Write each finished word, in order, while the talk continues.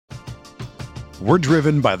We're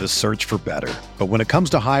driven by the search for better. But when it comes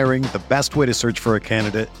to hiring, the best way to search for a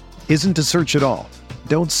candidate isn't to search at all.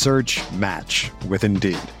 Don't search, match with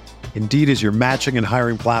Indeed. Indeed is your matching and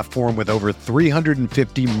hiring platform with over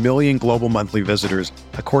 350 million global monthly visitors,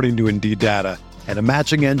 according to Indeed data, and a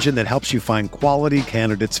matching engine that helps you find quality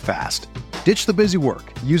candidates fast. Ditch the busy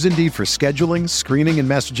work. Use Indeed for scheduling, screening, and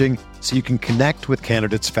messaging so you can connect with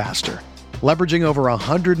candidates faster. Leveraging over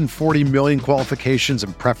 140 million qualifications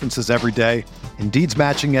and preferences every day, Indeed's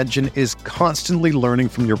matching engine is constantly learning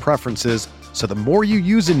from your preferences, so the more you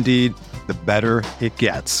use Indeed, the better it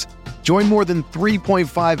gets. Join more than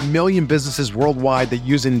 3.5 million businesses worldwide that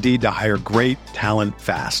use Indeed to hire great talent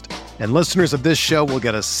fast. And listeners of this show will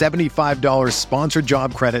get a $75 sponsored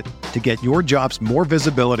job credit to get your jobs more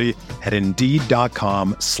visibility at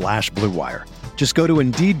Indeed.com/Blue Wire. Just go to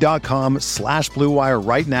Indeed.com/Blue Wire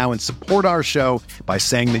right now and support our show by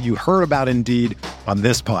saying that you heard about Indeed on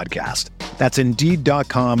this podcast. That's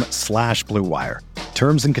Indeed.com/Blue Wire.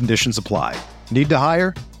 Terms and conditions apply. Need to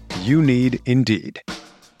hire? You need Indeed.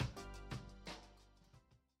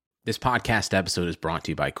 This podcast episode is brought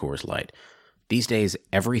to you by Coors Light. These days,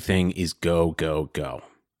 everything is go, go, go.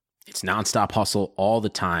 It's nonstop hustle all the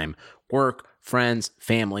time. Work, friends,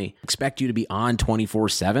 family expect you to be on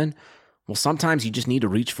 24/7. Well, sometimes you just need to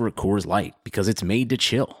reach for a Coors Light because it's made to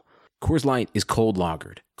chill. Coors Light is cold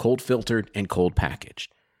lagered, cold filtered, and cold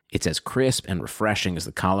packaged. It's as crisp and refreshing as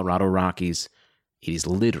the Colorado Rockies. It is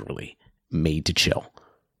literally made to chill.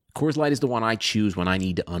 Coors Light is the one I choose when I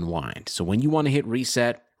need to unwind. So when you want to hit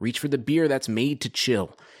reset, reach for the beer that's made to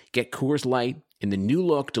chill. Get Coors Light in the new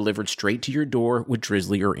look delivered straight to your door with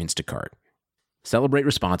Drizzly or Instacart. Celebrate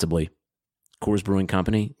responsibly. Coors Brewing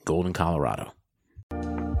Company, Golden, Colorado.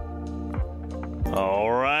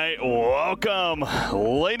 All right, welcome,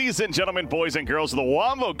 ladies and gentlemen, boys and girls, to the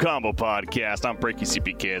Wombo Combo Podcast. I'm Breaky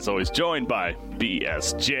CPK, as always, joined by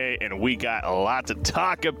BSJ, and we got a lot to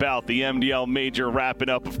talk about. The MDL Major wrapping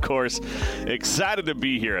up, of course. Excited to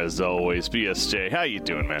be here, as always. BSJ, how you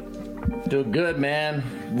doing, man? Doing good, man.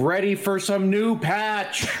 Ready for some new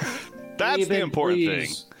patch. That's the important thing.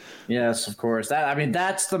 Yes, of course.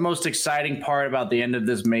 That's the most exciting part about the end of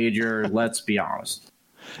this major, let's be honest.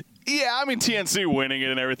 Yeah, I mean, TNC winning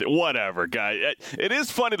it and everything, whatever, guy. It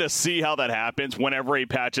is funny to see how that happens whenever a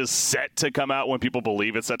patch is set to come out, when people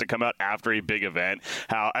believe it's set to come out after a big event.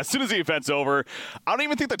 How, as soon as the event's over, I don't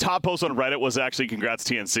even think the top post on Reddit was actually congrats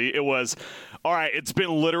TNC. It was, all right, it's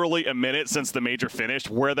been literally a minute since the major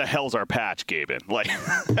finished. Where the hell's our patch, Gaben? Like,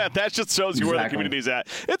 that just shows you where the community's at.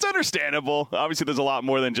 It's understandable. Obviously, there's a lot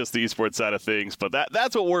more than just the esports side of things, but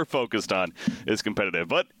that's what we're focused on, is competitive.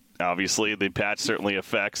 But obviously, the patch certainly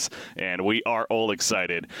affects, and we are all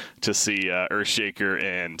excited to see Earthshaker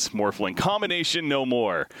and Morphling combination no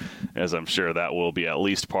more, as I'm sure that will be at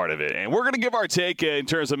least part of it. And we're going to give our take in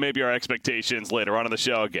terms of maybe our expectations later on in the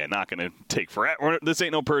show. Again, not going to take forever. This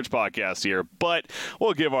ain't no Purge podcast here, but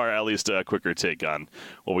we'll give our at least a quicker take on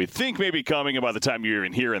what we think may be coming, and by the time you're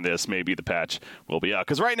even hearing this, maybe the patch will be out.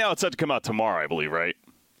 Because right now it's set to come out tomorrow, I believe, right?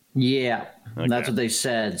 Yeah, okay. That's what they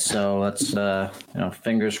said. So let's,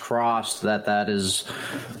 fingers crossed that is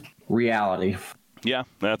reality. Yeah,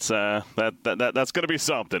 that's going to be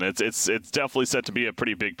something. It's definitely set to be a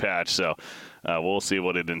pretty big patch. So we'll see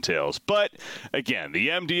what it entails. But again, the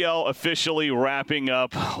MDL officially wrapping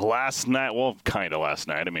up last night. Well, kind of last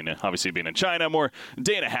night. I mean, obviously being in China, more a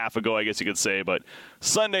day and a half ago, I guess you could say. But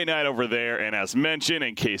Sunday night over there, and as mentioned,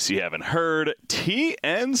 in case you haven't heard,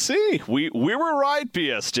 TNC. We were right,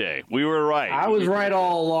 BSJ. We were right. I was right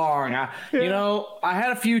all along. I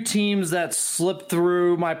had a few teams that slipped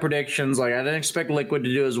through my predictions. Like, I didn't expect Liquid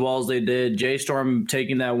to do as well as they did. J-Storm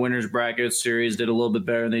taking that winner's bracket series did a little bit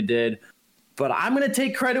better than they did. But I'm going to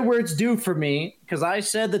take credit where it's due for me, because I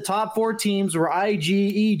said the top four teams were IG,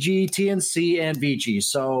 EG, TNC, and VG.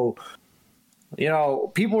 So,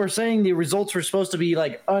 people were saying the results were supposed to be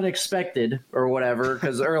like unexpected or whatever,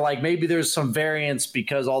 or like maybe there's some variance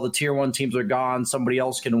because all the tier one teams are gone, somebody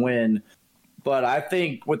else can win. But I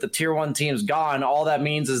think with the tier one teams gone, all that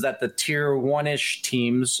means is that the tier one-ish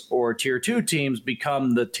teams or tier two teams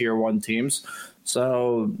become the tier one teams.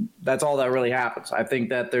 So that's all that really happens. I think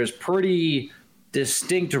that there's pretty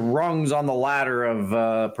distinct rungs on the ladder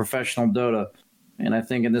of professional Dota. And I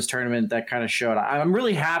think in this tournament that kind of showed. I'm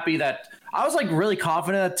really happy that I was like really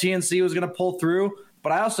confident that TNC was going to pull through,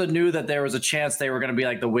 but I also knew that there was a chance they were going to be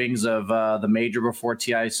like the wings of the major before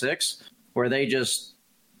TI6, where they just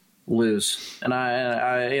lose. And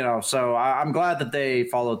so I'm glad that they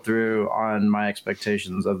followed through on my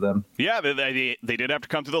expectations of them. Yeah, they did have to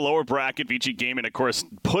come to the lower bracket. Vici Gaming, of course,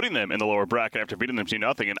 putting them in the lower bracket after beating them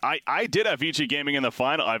 2-0. And I did have Vici Gaming in the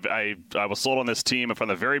final. I was sold on this team from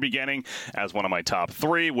the very beginning as one of my top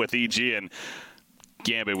 3 with EG and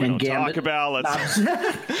Gambit. We don't talk about.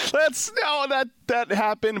 That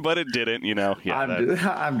happened, but it didn't. Yeah,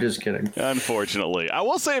 I'm just kidding. Unfortunately, I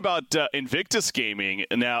will say about Invictus Gaming.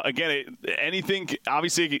 Now, again, anything.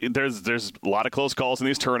 Obviously, there's a lot of close calls in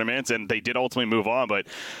these tournaments, and they did ultimately move on, but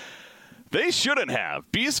they shouldn't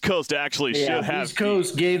have. Beast Coast actually should have. Beast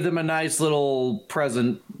Coast gave them a nice little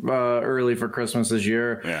present early for Christmas this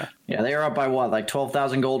year. Yeah, they were up by like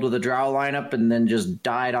 12,000 gold with a Drow lineup, and then just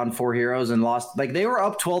died on 4 heroes and lost. Like, they were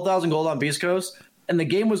up 12,000 gold on Beast Coast, and the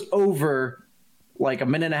game was over like a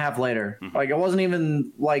minute and a half later. Mm-hmm. Like, it wasn't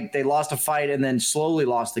even like they lost a fight and then slowly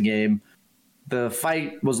lost the game. The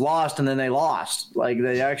fight was lost, and then they lost. Like,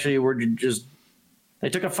 they actually were just. They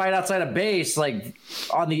took a fight outside of base, like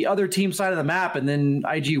on the other team side of the map, and then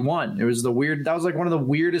IG won. It was that was like one of the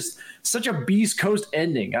weirdest, such a Beast Coast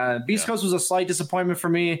ending. Beast Coast was a slight disappointment for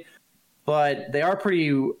me, but they are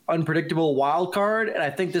pretty unpredictable wild card. And I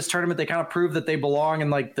think this tournament, they kind of proved that they belong in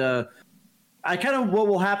like what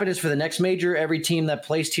will happen is for the next major, every team that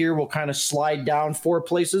placed here will kind of slide down 4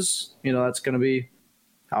 places. That's going to be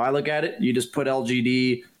how I look at it. You just put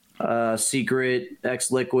LGD, Secret,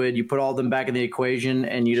 X Liquid, you put all of them back in the equation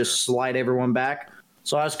and you just slide everyone back.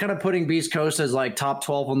 So I was kind of putting Beast Coast as like top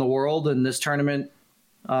 12 in the world in this tournament.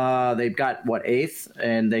 They've got 8th,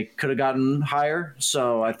 and they could have gotten higher.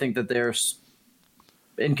 So I think that they're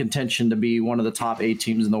in contention to be one of the top 8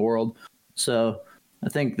 teams in the world. So I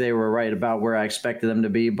think they were right about where I expected them to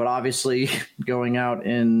be, but obviously going out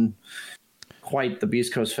in quite the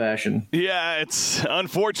Beast Coast fashion. Yeah, it's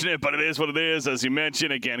unfortunate, but it is what it is. As you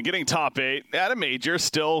mentioned, again, getting top 8 at a major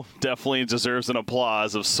still definitely deserves an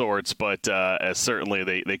applause of sorts, but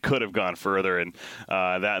certainly they could have gone further, and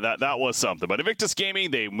that was something. But Invictus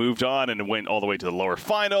Gaming, they moved on and went all the way to the lower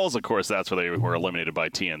finals. Of course, that's where they were eliminated by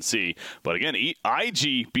TNC. But again,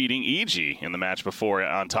 IG beating EG in the match before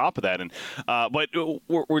on top of that. And but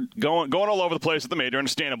we're going all over the place with the major,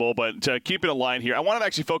 understandable, but to keep it in line here, I wanted to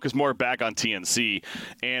actually focus more back on TNC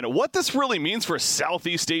and what this really means for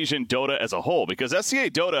Southeast Asian Dota as a whole, because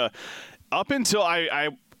SCA Dota, up until I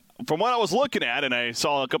from what I was looking at, and I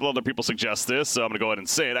saw a couple other people suggest this, so I'm going to go ahead and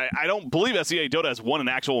say it, I don't believe SCA Dota has won an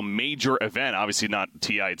actual major event, obviously not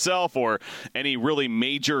TI itself or any really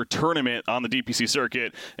major tournament on the DPC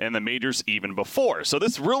circuit and the majors even before. So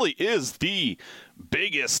this really is the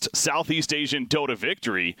biggest Southeast Asian Dota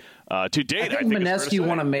victory to date. I think Mineski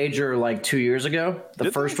won a major like 2 years ago,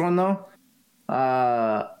 the first one though.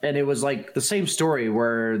 And it was like the same story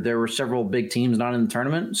where there were several big teams not in the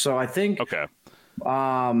tournament. So I think,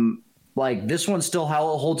 like this one still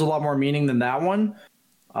holds a lot more meaning than that one.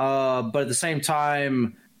 But at the same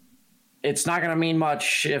time, it's not going to mean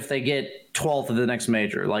much if they get 12th of the next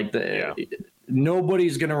major. Like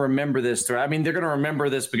nobody's going to remember this. I mean, they're going to remember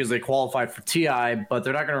this because they qualified for TI, but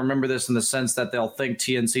they're not going to remember this in the sense that they'll think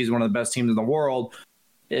TNC is one of the best teams in the world.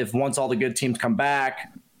 If once all the good teams come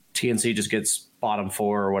back, TNC just gets bottom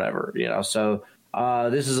 4 or whatever, So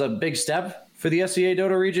this is a big step for the SCA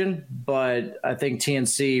Dota region, but I think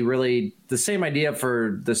TNC really the same idea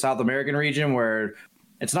for the South American region, where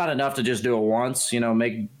it's not enough to just do it once.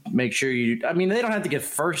 Make sure you. I mean, they don't have to get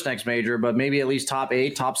first next major, but maybe at least top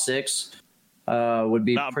 8, top 6 would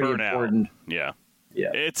be not pretty important. Yeah.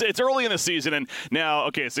 Yeah, it's early in the season, and now,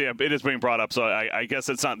 so it is being brought up, so I guess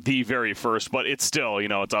it's not the very first, but it's still,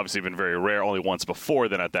 it's obviously been very rare, only once before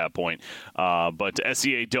then at that point. But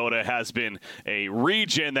SCA Dota has been a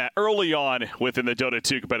region that early on within the Dota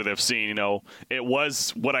 2 competitive scene, it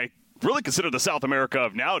was what I really consider the South America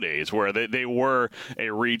of nowadays, where they were a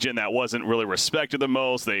region that wasn't really respected the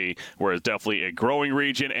most. They were definitely a growing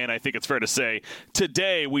region, and I think it's fair to say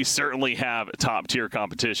today we certainly have top-tier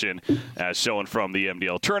competition as shown from the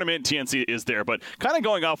MDL tournament. TNC is there, but kind of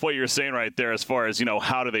going off what you're saying right there as far as,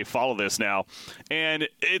 how do they follow this now? And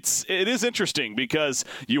it is interesting because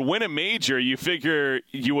you win a major, you figure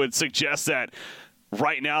you would suggest that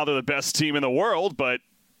right now they're the best team in the world, but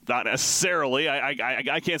not necessarily.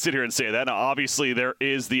 I can't sit here and say that. Now, obviously, there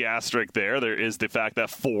is the asterisk there. There is the fact that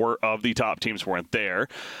 4 of the top teams weren't there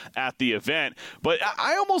at the event. But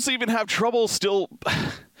I almost even have trouble still,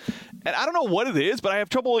 and I don't know what it is, but I have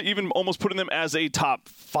trouble even almost putting them as a top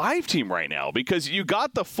 5 team right now, because you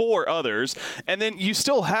got the 4 others, and then you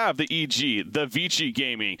still have the EG, the Vici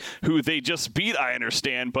Gaming, who they just beat, I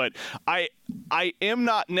understand, but I am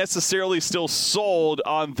not necessarily still sold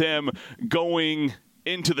on them going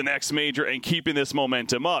into the next major and keeping this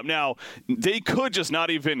momentum up. Now, they could just not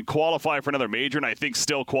even qualify for another major and I think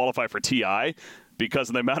still qualify for TI because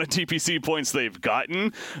of the amount of TPC points they've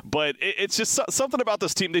gotten. But it's just something about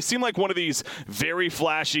this team. They seem like one of these very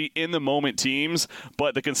flashy, in-the-moment teams,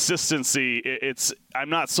 but the consistency, I'm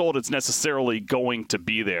not sold it's necessarily going to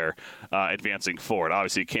be there advancing forward.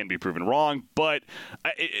 Obviously, it can be proven wrong, but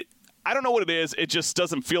I don't know what it is. It just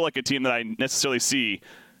doesn't feel like a team that I necessarily see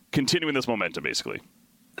continuing this momentum, basically.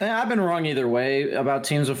 I've been wrong either way about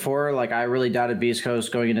teams before. Like, I really doubted Beast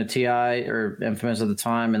Coast going into TI or Infamous at the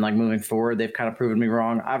time, and like moving forward, they've kind of proven me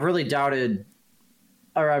wrong. I've really doubted,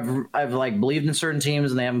 or I've like believed in certain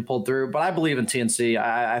teams and they haven't pulled through. But I believe in TNC.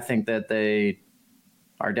 I think that they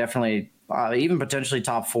are definitely even potentially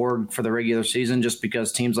top 4 for the regular season, just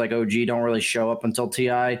because teams like OG don't really show up until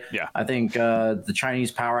TI. Yeah, I think the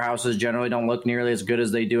Chinese powerhouses generally don't look nearly as good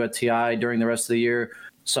as they do at TI during the rest of the year.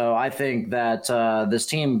 So I think that this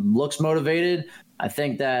team looks motivated. I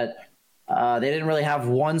think that they didn't really have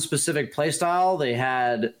one specific play style. They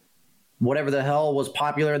had whatever the hell was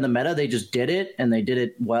popular in the meta. They just did it, and they did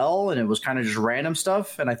it well, and it was kind of just random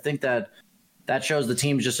stuff. And I think that shows the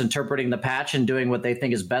team's just interpreting the patch and doing what they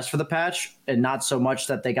think is best for the patch, and not so much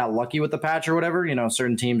that they got lucky with the patch or whatever. You know,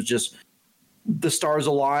 certain teams just the stars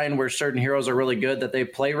align where certain heroes are really good that they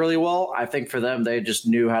play really well. I think for them, they just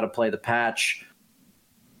knew how to play the patch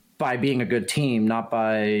by being a good team, not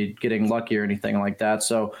by getting lucky or anything like that.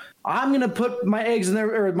 So I'm going to put my eggs in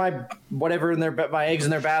their, or my whatever in their, my eggs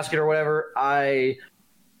in their basket or whatever.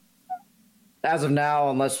 As of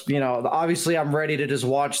now, unless, you know, obviously I'm ready to just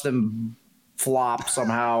watch them flop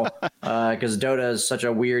somehow because Dota is such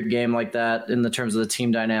a weird game like that in the terms of the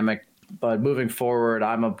team dynamic. But moving forward,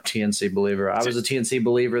 I'm a TNC believer. I was a TNC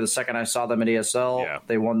believer the second I saw them at ESL. Yeah.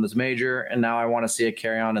 They won this major, and now I want to see it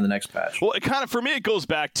carry on in the next patch. Well, it kind of, for me, it goes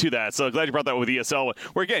back to that. So glad you brought that with ESL,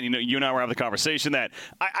 where, again, you know, you and I were having the conversation that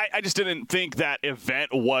I just didn't think that event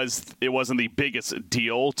wasn't the biggest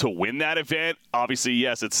deal to win that event. Obviously,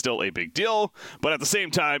 yes, it's still a big deal, but at the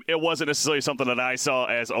same time, it wasn't necessarily something that I saw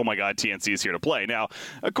as, oh my God, TNC is here to play. Now,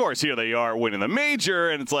 of course, here they are winning the major,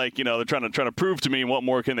 and it's like, you know, they're trying to prove to me what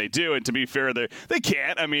more can they do. And to be fair, they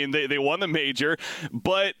can't. I mean, they won the major,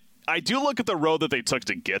 but I do look at the road that they took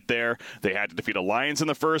to get there. They had to defeat Alliance in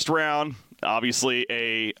the first round. Obviously,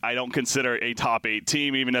 I don't consider a top 8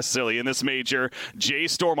 team even necessarily in this major.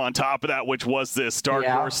 J-Storm on top of that, which was this Dark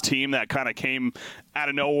Horse team that kind of came out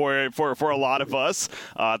of nowhere for a lot of us.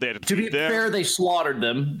 They had to be fair, they slaughtered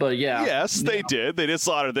them, but yeah. Yes, they did. They did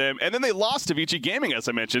slaughter them. And then they lost to Vici Gaming, as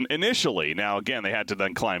I mentioned, initially. Now, again, they had to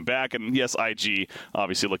then climb back. And yes, IG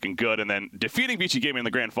obviously looking good. And then defeating Vici Gaming in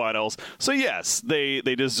the grand finals. So yes, they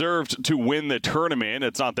deserved to win the tournament.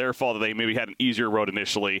 It's not their fault that they maybe had an easier road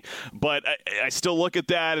initially. But I still look at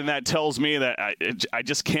that, and that tells me that I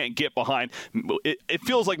just can't get behind. It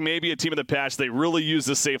feels like maybe a team in the past, they really used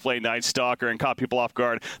the safe lane Night Stalker and caught people off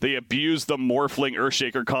guard. They abused the Morphling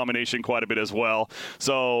Earthshaker combination quite a bit as well.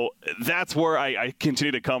 So that's where I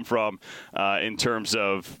continue to come from in terms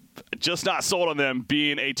of just not sold on them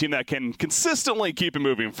being a team that can consistently keep it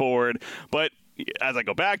moving forward. But as I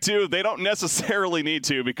go back to, they don't necessarily need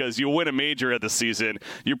to, because you win a major at the season,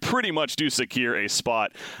 you pretty much do secure a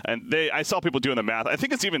spot. And I saw people doing the math. I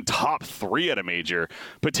think it's even top 3 at a major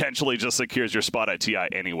potentially just secures your spot at TI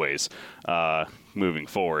anyways, moving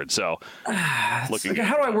forward. So looking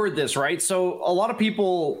how do I word this, right? So a lot of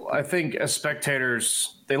people, I think as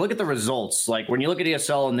spectators, they look at the results. Like when you look at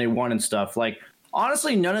ESL and they won and stuff, like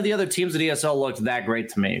honestly, none of the other teams at ESL looked that great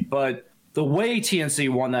to me. But the way TNC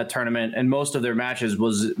won that tournament and most of their matches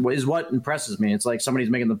is what impresses me. It's like somebody's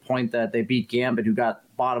making the point that they beat Gambit, who got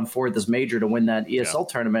bottom 4 at this major, to win that ESL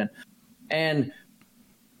tournament. And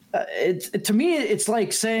to me, it's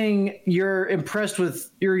like saying you're unimpressed with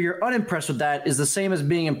that is the same as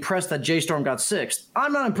being impressed that J-Storm got 6th.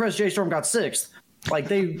 I'm not impressed J-Storm got 6th. Like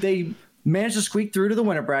they managed to squeak through to the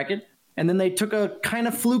winner bracket. And then they took a kind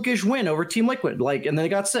of flukish win over Team Liquid, and then they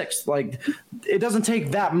got 6th. Like, it doesn't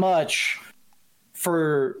take that much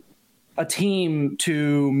for a team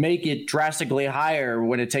to make it drastically higher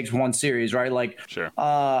when it takes one series, right? Like, sure.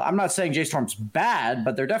 I'm not saying J-Storm's bad,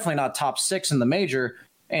 but they're definitely not top 6 in the major,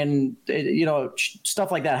 and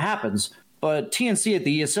stuff like that happens. But TNC at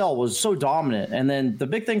the ESL was so dominant, and then the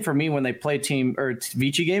big thing for me when they played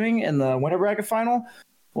Vici Gaming in the winner bracket final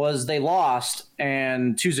was they lost,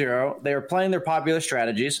 and 2-0. They were playing their popular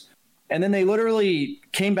strategies, and then they literally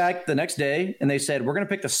came back the next day and they said, we're going to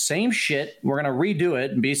pick the same shit, we're going to redo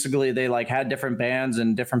it. And basically they like had different bans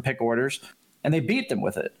and different pick orders, and they beat them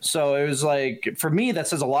with it. So it was like, for me, that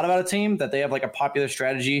says a lot about a team, that they have like a popular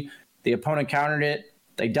strategy. The opponent countered it,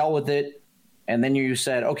 they dealt with it, And then you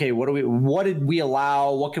said, okay, what did we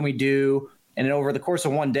allow? What can we do? And then over the course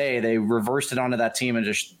of one day, they reversed it onto that team and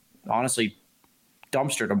just honestly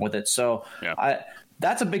dumpstered them with it. So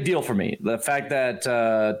that's a big deal for me. The fact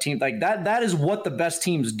that team like that is what the best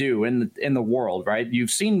teams do in the world, right?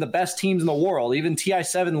 You've seen the best teams in the world, even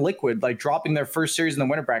TI7 Liquid, like dropping their first series in the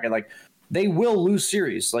winter bracket. Like they will lose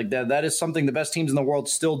series. Like that is something the best teams in the world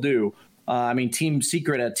still do. I mean, Team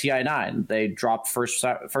Secret at TI9, they dropped first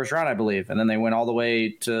round, I believe, and then they went all the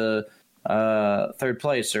way to third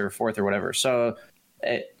place or fourth or whatever. So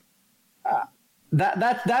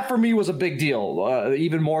that for me was a big deal.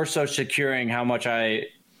 Even more so securing how much I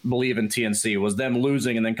believe in TNC was them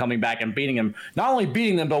losing and then coming back and beating them. Not only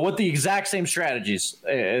beating them, but with the exact same strategies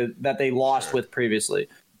that they lost with previously.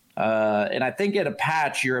 And I think at a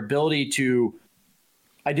patch, your ability to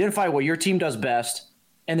identify what your team does best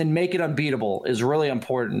and then make it unbeatable is really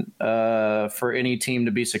important for any team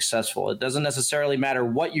to be successful. It doesn't necessarily matter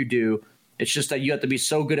what you do. It's just that you have to be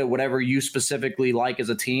so good at whatever you specifically like as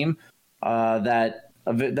a team that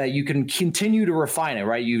you can continue to refine it,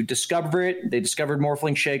 right? You discover it. They discovered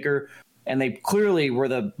Morphling Shaker, and they clearly were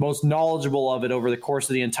the most knowledgeable of it over the course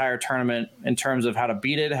of the entire tournament in terms of how to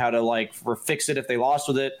beat it, how to like fix it if they lost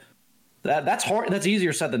with it. That's hard. That's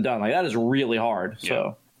easier said than done. Like that is really hard. Yeah.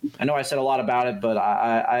 So I know I said a lot about it, but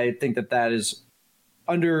I think that is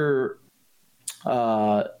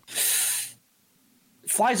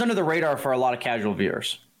flies under the radar for a lot of casual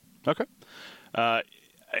viewers. Okay.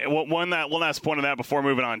 One last point on that before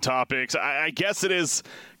moving on topics. I guess it is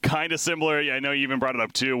kind of similar. I know you even brought it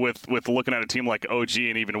up too with looking at a team like OG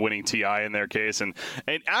and even winning TI in their case. And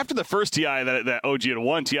after the first TI that OG had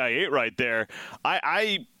won, TI8 right there,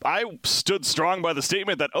 I stood strong by the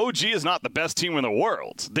statement that OG is not the best team in the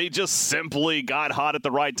world. They just simply got hot at the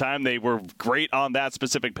right time. They were great on that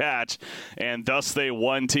specific patch, and thus they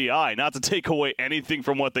won TI. Not to take away anything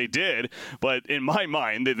from what they did, but in my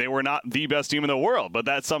mind, they were not the best team in the world. But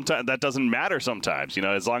that doesn't matter sometimes.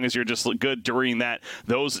 As long as you're just good during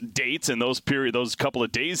those dates and those couple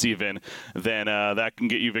of days even, then that can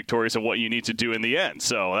get you victorious at what you need to do in the end.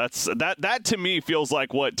 So that to me feels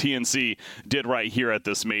like what TNC did right here at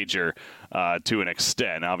this major to an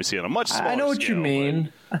extent. Obviously on a much smaller I know what scale, you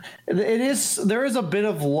mean. There is a bit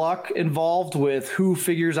of luck involved with who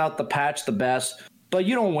figures out the patch the best, but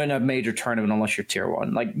you don't win a major tournament unless you're tier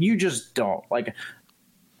 1. Like you just don't. Like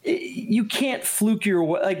you can't fluke your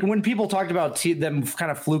way. Like when people talked about them kind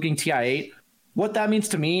of fluking TI8, what that means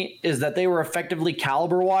to me is that they were effectively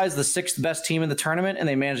caliber-wise the 6th best team in the tournament, and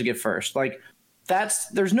they managed to get first. Like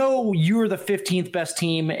there's no you were the 15th best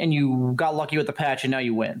team and you got lucky with the patch and now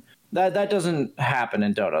you win. That doesn't happen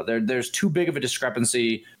in Dota. There's too big of a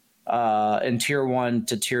discrepancy in tier 1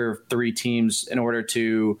 to tier 3 teams in order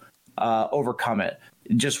to overcome it.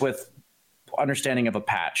 Just with understanding of a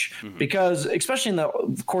patch, because especially in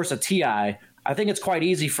the course of TI, I think it's quite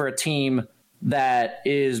easy for a team that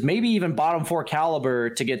is maybe even bottom 4 caliber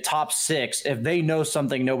to get top 6 if they know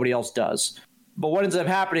something nobody else does. But what ends up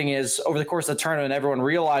happening is over the course of the tournament, everyone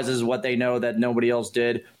realizes what they know that nobody else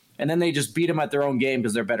did, and then they just beat them at their own game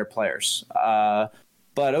because they're better players. But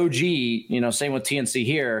OG, same with TNC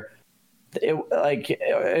here.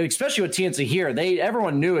 Especially with TNC here,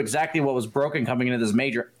 everyone knew exactly what was broken coming into this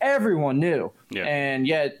major. Everyone knew, and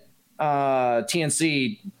yet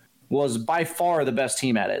TNC was by far the best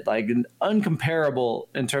team at it, like uncomparable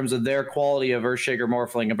in terms of their quality of Earthshaker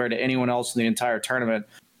Morphling compared to anyone else in the entire tournament.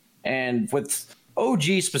 And with OG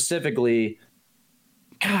specifically,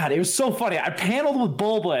 God, it was so funny. I paneled with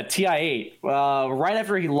Bulba at TI8 right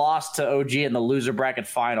after he lost to OG in the loser bracket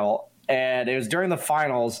final, and it was during the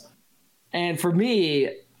finals. And for me,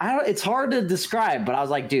 it's hard to describe, but I was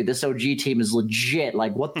like, dude, this OG team is legit.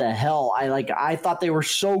 Like, what the hell? I thought they were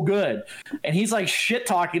so good. And he's like shit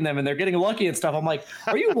talking them and they're getting lucky and stuff. I'm like,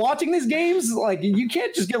 are you watching these games? Like, you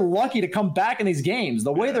can't just get lucky to come back in these games.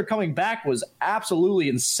 The way they're coming back was absolutely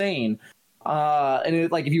insane. And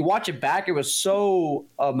if you watch it back, it was so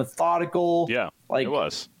methodical. Yeah, like it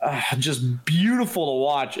was just beautiful to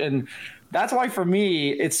watch. And that's why, for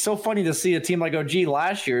me, it's so funny to see a team like OG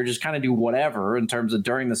last year just kind of do whatever in terms of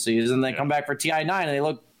during the season. They come back for TI9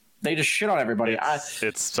 and they just shit on everybody.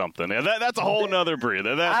 It's something. That's a whole nother breed.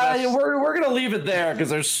 We're going to leave it there because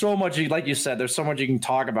there's so much, like you said, there's so much you can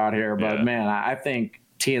talk about here. But, man, I think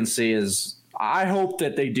TNC is I hope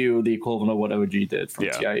that they do the equivalent of what OG did from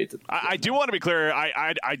TIE. I do want to be clear.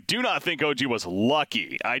 I do not think OG was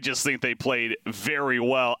lucky. I just think they played very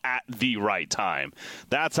well at the right time.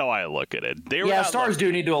 That's how I look at it. Stars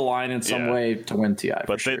do need to align in some way to win TI.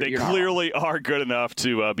 But sure. they clearly are good enough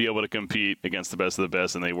to be able to compete against the best of the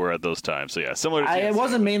best, and they were at those times. So, yeah, similar to I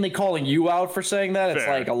wasn't mainly calling you out for saying that. It's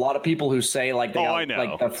Fair. like a lot of people who say, like, they I know.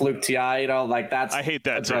 like the fluke TI, that's... I hate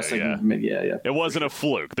that too, yeah. It wasn't a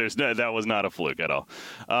fluke. That was not a fluke at all.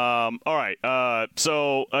 All right.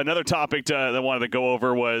 So another topic that I wanted to go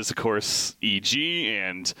over was, of course, EG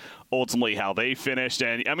and ultimately how they finished.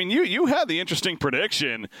 And I mean, you had the interesting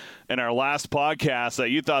prediction in our last podcast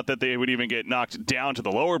that you thought that they would even get knocked down to the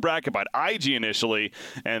lower bracket by IG initially,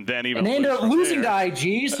 and then even they ended up losing to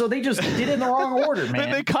IG, so they just did it in the wrong order,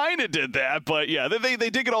 man. They kind of did that, but yeah, they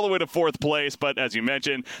did get all the way to fourth place. But as you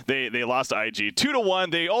mentioned, they lost to IG 2-1.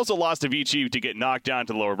 They also lost to Vici to get knocked down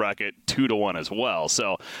to the lower bracket 2-1 as well.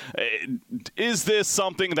 So is this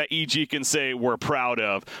something that EG can say we're proud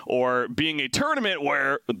of, or being a tournament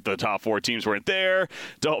where the top 4 teams weren't there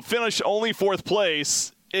to finish only fourth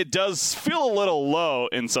place? It does feel a little low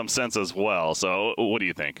in some sense as well. So what do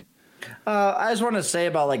you think? I just wanted to say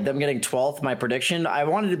about like them getting 12th, my prediction. I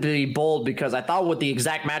wanted to be bold because I thought with the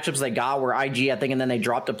exact matchups they got were IG, I think, and then they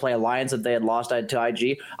dropped to play Alliance if they had lost to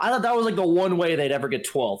IG. I thought that was like the one way they'd ever get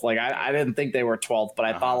 12th. Like I didn't think they were 12th, but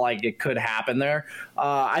I thought like it could happen there.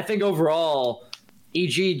 I think overall,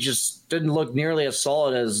 EG just didn't look nearly as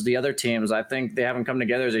solid as the other teams. I think they haven't come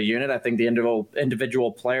together as a unit. I think the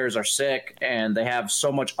individual players are sick and they have so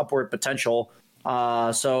much upward potential.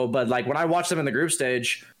 But like when I watched them in the group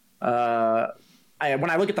stage, when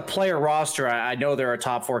I look at the player roster, I know they're a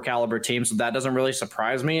top 4 caliber team, so that doesn't really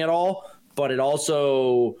surprise me at all. But it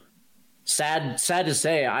also sad to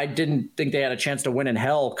say, I didn't think they had a chance to win in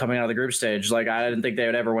hell coming out of the group stage. Like I didn't think they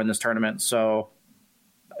would ever win this tournament. So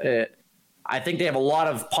I think they have a lot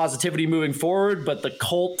of positivity moving forward, but the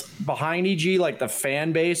cult behind EG, like the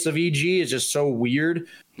fan base of EG, is just so weird.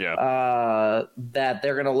 That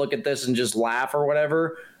they're going to look at this and just laugh or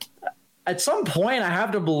whatever. At some point, I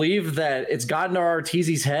have to believe that it's gotten to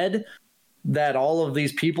Arteezy's head that all of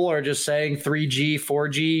these people are just saying 3G,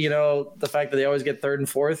 4G, the fact that they always get third and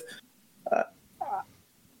fourth.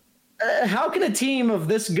 How can a team of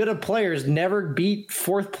this good of players never beat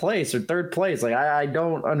fourth place or third place? Like, I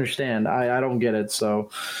don't understand. I don't get it. So,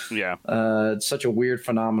 it's such a weird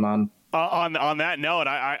phenomenon. On that note,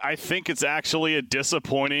 I think it's actually a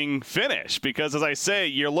disappointing finish because, as I say,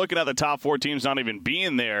 you're looking at the top 4 teams not even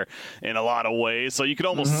being there in a lot of ways. So you could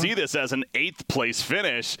almost see this as an 8th place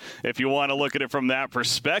finish if you want to look at it from that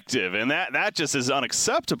perspective. And that just is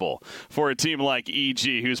unacceptable for a team like EG,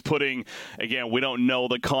 who's putting, again, we don't know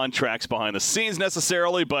the contracts behind the scenes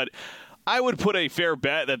necessarily, but I would put a fair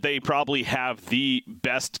bet that they probably have the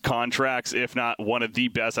best contracts, if not one of the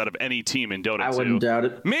best out of any team in Dota 2. I wouldn't doubt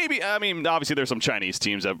it. Maybe, I mean, obviously there's some Chinese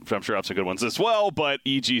teams that I'm sure have some good ones as well, but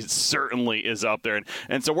EG certainly is up there.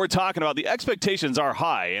 And so we're talking about the expectations are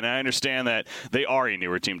high, and I understand that they are a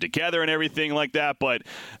newer team together and everything like that, but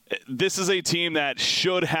this is a team that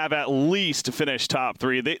should have at least finished top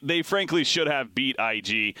 3. They frankly should have beat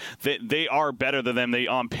IG. They are better than them. They,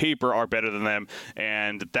 on paper, are better than them,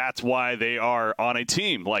 and that's why they are on a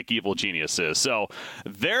team like Evil Genius is. So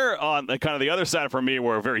they're on kind of the other side for me,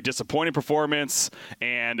 where a very disappointing performance,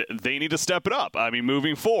 and they need to step it up. I mean,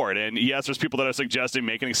 moving forward. And yes, there's people that are suggesting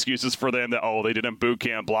making excuses for them that, they didn't boot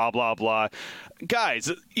camp, blah, blah, blah.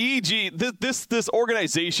 Guys, EG, this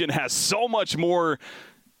organization has so much more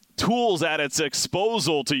tools at its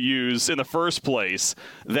disposal to use in the first place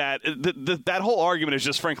that that whole argument is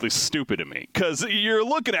just frankly stupid to me, because you're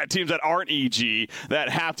looking at teams that aren't EG that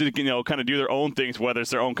have to kind of do their own things, whether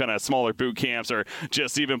it's their own kind of smaller boot camps or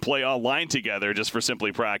just even play online together just for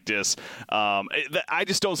simply practice. I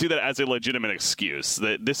just don't see that as a legitimate excuse.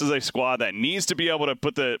 That this is a squad that needs to be able to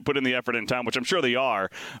put in the effort and time, which I'm sure they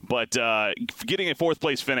are, but getting a 4th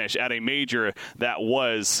place finish at a major that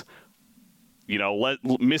was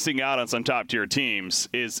missing out on some top-tier teams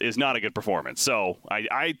is not a good performance. So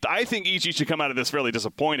I think EG should come out of this fairly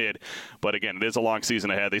disappointed, but again, it is a long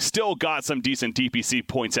season ahead. They still got some decent DPC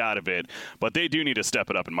points out of it, but they do need to step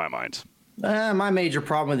it up in my mind. My major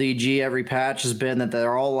problem with EG every patch has been that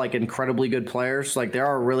they're all like incredibly good players. Like, they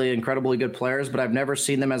are really incredibly good players, but I've never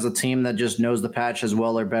seen them as a team that just knows the patch as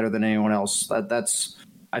well or better than anyone else.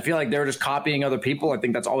 I feel like they're just copying other people. I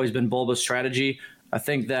think that's always been Bulba's strategy. I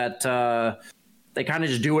think that they kind of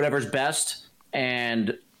just do whatever's best,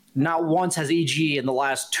 and not once has EG in the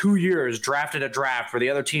last 2 years drafted a draft where the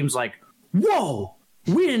other team's like, whoa,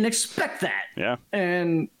 we didn't expect that. Yeah.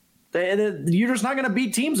 And You're just not going to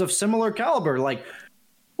beat teams of similar caliber.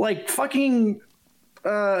 Like fucking,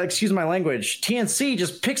 excuse my language, TNC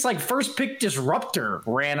just picks like first pick Disruptor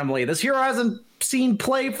randomly. This hero hasn't seen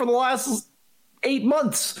play for the last 8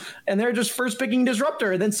 months, and they're just first picking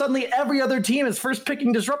Disruptor. And then suddenly every other team is first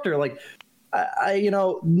picking Disruptor. Like,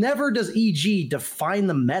 never does EG define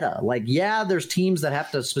the meta. Like, yeah, there's teams that have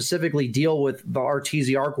to specifically deal with the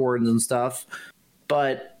RTZ Arc Wardens and stuff,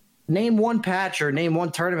 but name one patch or name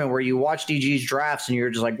one tournament where you watched EG's drafts and you're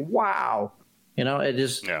just like, wow. It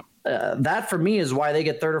just that for me is why they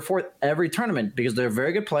get third or fourth every tournament, because they're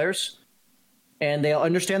very good players and they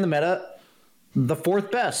understand the meta. The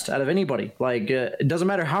fourth best out of anybody. Like, it doesn't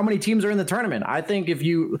matter how many teams are in the tournament. I think if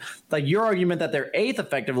you like your argument that they're eighth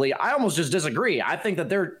effectively, I almost just disagree. I think that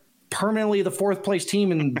they're permanently the fourth place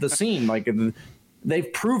team in the scene. Like,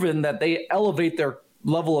 they've proven that they elevate their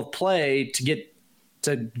level of play to get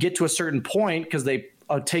to a certain point because they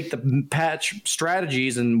take the patch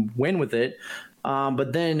strategies and win with it.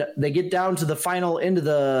 But then they get down to the final end of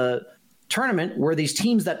the tournament where these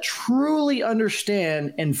teams that truly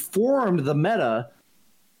understand and formed the meta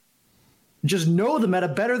just know the meta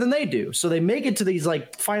better than they do. So they make it to these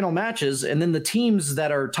like final matches, and then the teams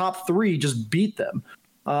that are top three just beat them.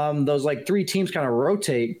 Those like three teams kind of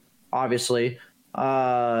rotate, obviously,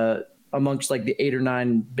 amongst like the 8 or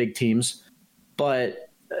 9 big teams. But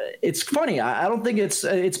it's funny. I don't think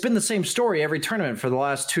it's been the same story every tournament for the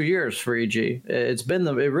last 2 years for EG. It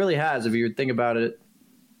really has. If you think about it,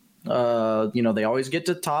 they always get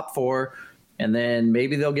to top 4, and then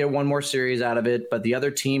maybe they'll get one more series out of it. But the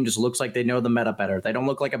other team just looks like they know the meta better. They don't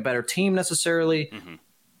look like a better team necessarily. Mm-hmm.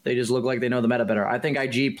 They just look like they know the meta better. I think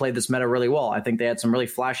IG played this meta really well. I think they had some really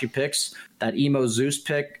flashy picks. That emo Zeus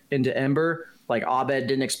pick into Ember, like Abed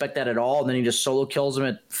didn't expect that at all, and then he just solo kills him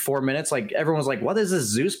at 4 minutes. Like, everyone's like, "What is this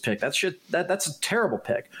Zeus pick? That's a terrible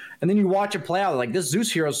pick." And then you watch it play out. Like, this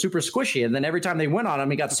Zeus hero is super squishy, and then every time they went on him,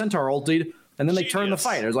 he got Centaur ultied, and then they turned the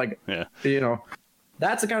fight. It was like,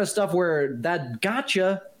 that's the kind of stuff where that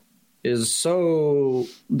gotcha is so.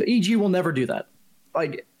 The EG will never do that.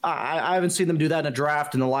 Like, I haven't seen them do that in a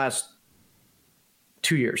draft in the last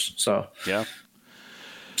 2 years. So yeah.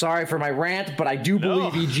 Sorry for my rant, but I do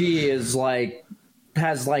believe EG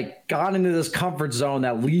has gone into this comfort zone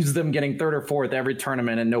that leaves them getting third or fourth every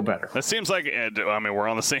tournament and no better. That seems like, we're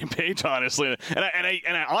on the same page, honestly. And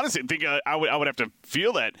I honestly think I would have to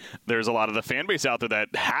feel that there's a lot of the fan base out there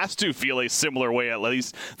that has to feel a similar way. At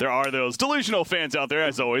least there are those delusional fans out there,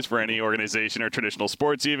 as always, for any organization or traditional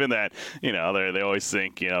sports, even that, they always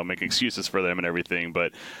think, make excuses for them and everything.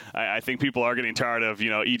 But I think people are getting tired of,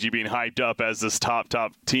 EG being hyped up as this top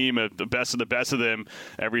team, the best of them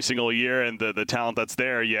every single year, and the talent that's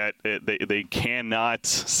there, yet they cannot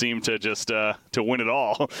seem to just to win it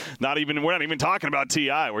all. We're not even talking about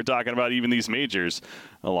TI. We're talking about even these majors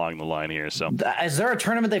along the line here. So, is there a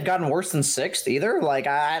tournament they've gotten worse than sixth either? Like,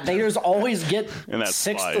 they just always get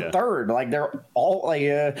sixth to third. Like, they're all like.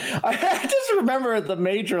 I just remember at the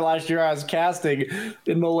major last year I was casting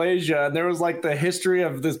in Malaysia, and there was like the history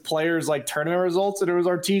of this player's like tournament results, and it was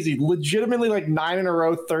Arteezy legitimately like 9 in a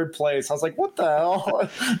row third place. I was like, what the hell?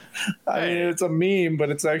 I mean, it's a meme,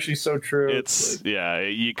 but it's actually so true.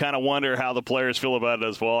 You kind of wonder how the players feel about it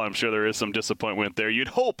as well. I'm sure there is some disappointment there. You'd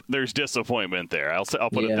hope there's disappointment there. I'll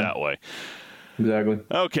put it that way. Exactly.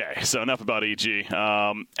 Okay, so enough about EG.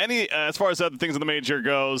 As far as other things in the major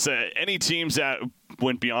goes, any teams that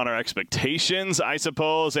went beyond our expectations, I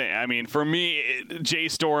suppose. I mean, for me,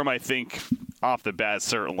 J-Storm, I think, off the bat,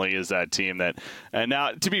 certainly is that team that. And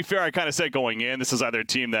now, to be fair, I kind of said going in, this is either a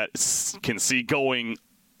team that can see going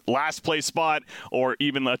last place spot or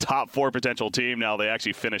even the top 4 potential team. Now they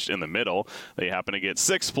actually finished in the middle. They happen to get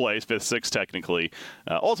 6th place, 5th, 6th technically.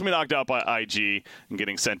 Ultimately knocked out by IG and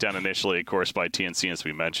getting sent down initially, of course, by TNC, as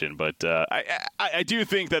we mentioned. But I do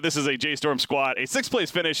think that this is a J-Storm squad. A 6th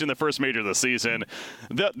place finish in the first major of the season.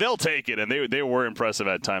 They'll take it, and they were impressive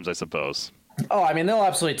at times, I suppose. Oh, I mean, they'll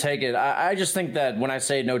absolutely take it. I just think that when I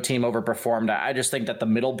say no team overperformed, I just think that the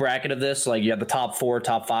middle bracket of this, like you have the top 4,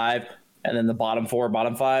 top 5, and then the bottom 4,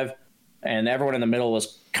 bottom 5, and everyone in the middle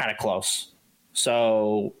was kind of close.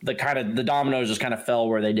 So the dominoes just kind of fell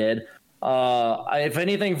where they did. If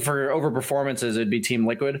anything, for overperformances, it'd be Team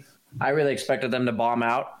Liquid. I really expected them to bomb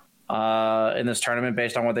out in this tournament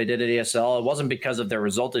based on what they did at ESL. It wasn't because of their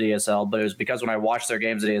result at ESL, but it was because when I watched their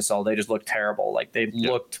games at ESL, they just looked terrible. Like, they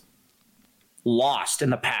looked lost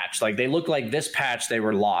in the patch. Like, they looked like this patch they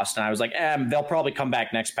were lost, and I was like, they'll probably come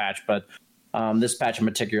back next patch, but this patch in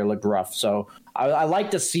particular looked rough. So I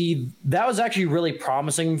like to see that. Was actually really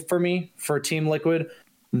promising for me for Team Liquid,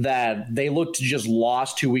 that they looked just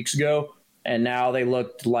lost 2 weeks ago, and now they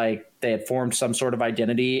looked like they had formed some sort of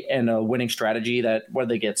identity and a winning strategy that, what did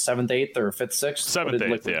they get, 7th, 8th, or 5th, 6th? 7th,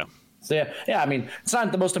 8th, yeah. So yeah, I mean, it's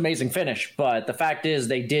not the most amazing finish, but the fact is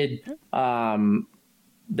they did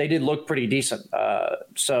look pretty decent.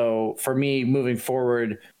 So for me, moving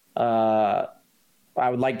forward, I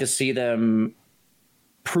would like to see them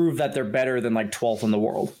prove that they're better than like 12th in the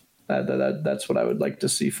world. That's what I would like to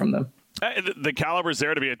see from them. The caliber's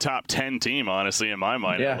there to be a top 10 team, honestly, in my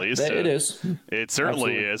mind, at least. It is. It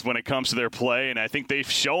certainly Absolutely. is when it comes to their play, and I think they've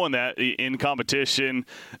shown that in competition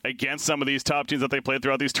against some of these top teams that they played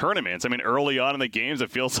throughout these tournaments. I mean, early on in the games,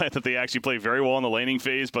 it feels like that they actually play very well in the laning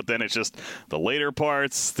phase, but then it's just the later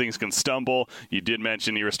parts, things can stumble. You did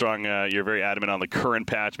mention you were strong, you're very adamant on the current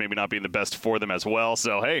patch, maybe not being the best for them as well.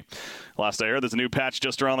 So, hey, last I heard, there's a new patch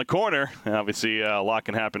just around the corner. Obviously, a lot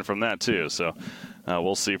can happen from that, too. So,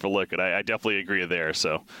 we'll see for Liquid. I definitely agree there.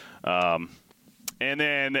 So, and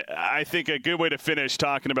then I think a good way to finish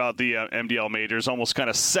talking about the MDL majors, almost kind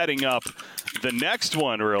of setting up the next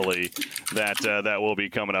one, really, that will be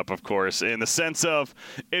coming up, of course, in the sense of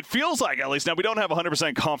it feels like, at least now we don't have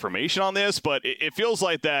 100% confirmation on this, but it feels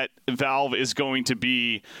like that Valve is going to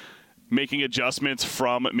be making adjustments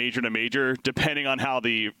from major to major, depending on how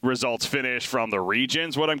the results finish from the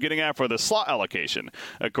regions, what I'm getting at for the slot allocation.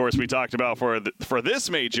 Of course, we talked about for this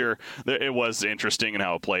major, it was interesting in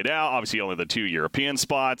how it played out. Obviously, only the 2 European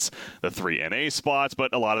spots, the 3 NA spots,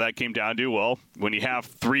 but a lot of that came down to, well, when you have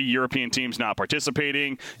 3 European teams not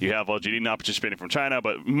participating, you have LGD not participating from China,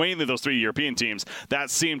 but mainly those 3 European teams, that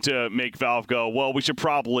seemed to make Valve go, well, we should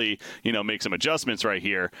probably, make some adjustments right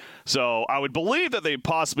here. So I would believe that they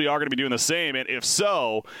possibly are going to be doing the same, and if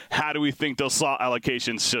so, how do we think those slot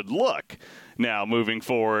allocations should look now moving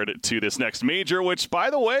forward to this next major, which, by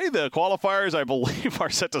the way, the qualifiers, I believe, are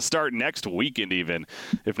set to start next weekend, even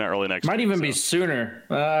if not early next might week, even be sooner.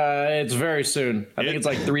 It's very soon. I think it's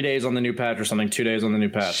like 3 days on the new patch or something, 2 days on the new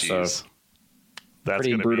patch. Jeez. So that's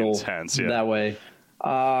pretty gonna brutal be intense, yeah. that way.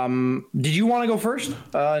 Did you want to go first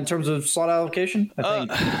in terms of slot allocation? I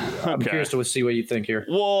think I'm curious to see what you think here.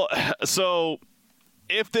 Well, so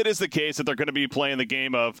if that is the case, that they're going to be playing the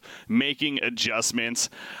game of making adjustments,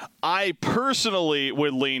 I personally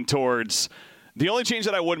would lean towards the only change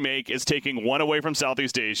that I would make is taking one away from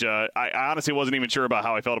Southeast Asia. I honestly wasn't even sure about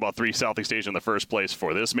how I felt about 3 Southeast Asia in the first place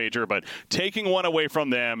for this major, but taking one away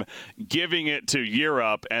from them, giving it to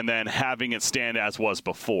Europe, and then having it stand as was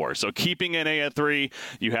before. So keeping NA at 3,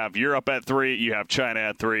 you have Europe at 3, you have China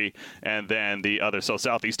at 3, and then the other, so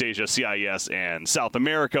Southeast Asia, CIS, and South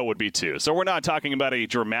America would be 2. So we're not talking about a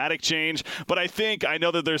dramatic change, but I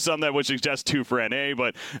know that there's some that would suggest 2 for NA,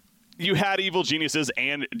 but you had Evil Geniuses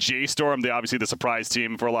and J-Storm, obviously the surprise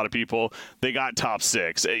team for a lot of people. They got top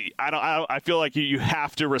 6. I feel like you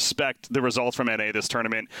have to respect the results from NA this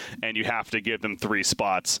tournament, and you have to give them 3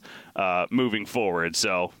 spots moving forward.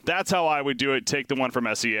 So that's how I would do it. Take the one from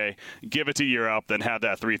SEA, give it to Europe, then have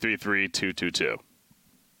that 3-3-3, 2-2-2.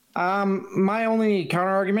 My only counter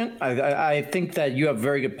argument, I think that you have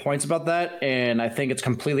very good points about that, and I think it's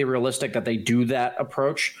completely realistic that they do that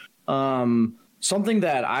approach. Something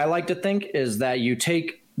that I like to think is that you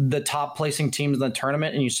take the top placing teams in the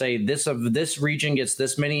tournament and you say this region gets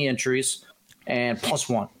this many entries and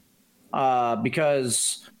 +1.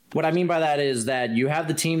 Because what I mean by that is that you have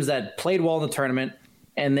the teams that played well in the tournament,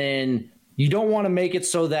 and then you don't want to make it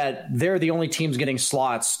so that they're the only teams getting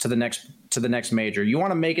slots to the next major. You want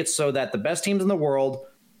to make it so that the best teams in the world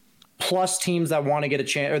plus teams that want to get a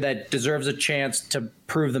chance or that deserves a chance to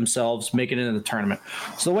prove themselves, make it into the tournament.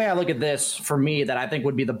 So the way I look at this, for me, that I think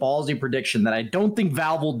would be the ballsy prediction that I don't think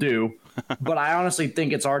Valve will do, but I honestly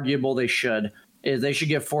think it's arguable they should, is they should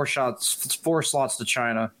give 4 slots to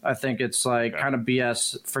China. I think it's kind of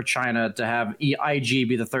BS for China to have IG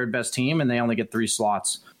be the 3rd best team and they only get 3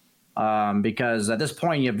 slots. Because at this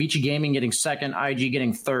point, you have Vici Gaming getting 2nd, IG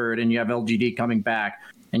getting 3rd, and you have LGD coming back.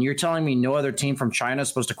 And you're telling me no other team from China is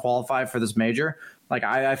supposed to qualify for this major?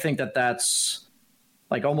 I think that's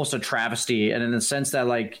almost a travesty. And in the sense that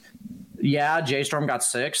J-Storm got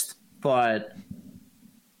 6th, but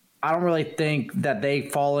I don't really think that they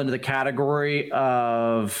fall into the category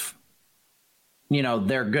of,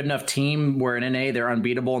 they're a good enough team where in NA they're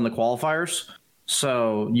unbeatable in the qualifiers.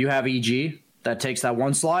 So you have EG that takes that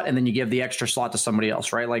 1 slot, and then you give the extra slot to somebody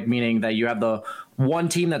else, right? Meaning that you have the one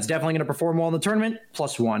team that's definitely going to perform well in the tournament,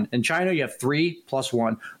 +1. In China, you have 3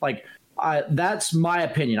 +1. That's my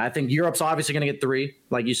opinion. I think Europe's obviously going to get 3,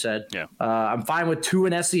 like you said. Yeah. I'm fine with 2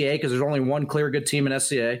 in SCA because there's only 1 clear good team in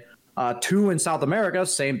SCA. 2 in South America,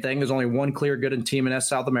 same thing. There's only 1 clear good team in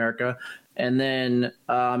South America. And then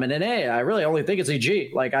in NA, I really only think it's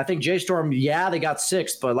EG. Like, I think J-Storm, they got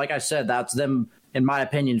 6th, but like I said, that's them, in my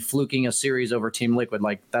opinion, fluking a series over Team Liquid.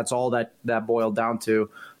 Like, that's all that boiled down to.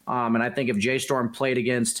 And I think if J-Storm played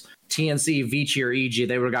against TNC, Vici, or EG,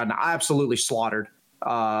 they would have gotten absolutely slaughtered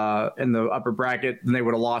in the upper bracket. Then they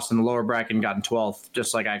would have lost in the lower bracket and gotten 12th,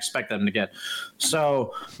 just like I expect them to get.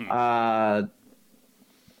 So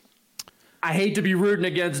I hate to be rooting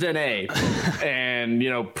against NA and,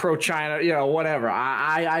 pro China, whatever.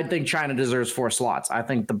 I think China deserves 4 slots. I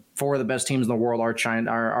think the 4 of the best teams in the world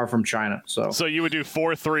are from China. So you would do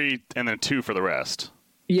 4, 3, and then 2 for the rest.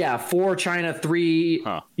 Yeah, 4 China, 3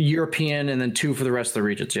 European, and then 2 for the rest of the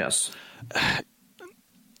regions. Yes.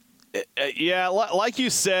 Yeah, like you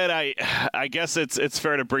said, I guess it's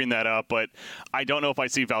fair to bring that up, but I don't know if I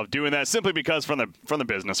see Valve doing that simply because from the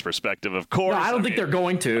business perspective, of course. No, I don't think they're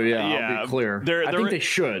going to. Yeah, I'll be clear. I think they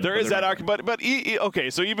should. There is that argument, but okay.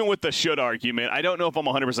 So even with the should argument, I don't know if I'm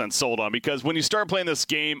 100% sold on, because when you start playing this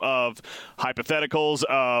game of hypotheticals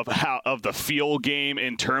of the feel game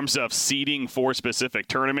in terms of seeding for specific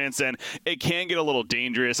tournaments, and it can get a little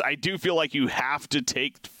dangerous. I do feel like you have to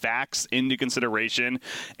take facts into consideration.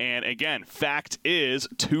 And again, fact is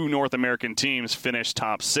 2 North American teams finished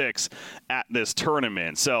top 6 at this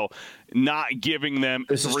tournament. So not giving them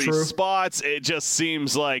 3 spots, it just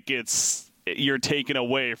seems like you're taken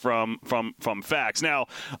away from facts. Now,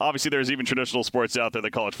 obviously, there's even traditional sports out there, the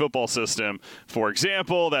college football system, for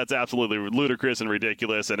example, that's absolutely ludicrous and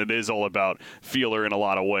ridiculous, and it is all about feeler in a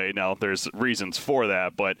lot of way. Now, there's reasons for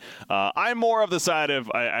that, but I'm more of the side of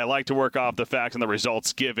I like to work off the facts and the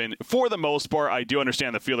results given. For the most part, I do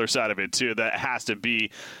understand the feeler side of it, too. That has to be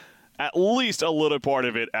at least a little part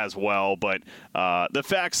of it as well, but the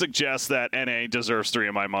facts suggest that NA deserves 3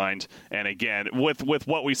 in my mind. And again, with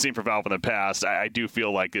what we've seen from Valve in the past, I do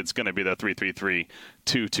feel like it's going to be the 3-3-3,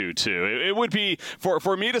 2-2-2. It would be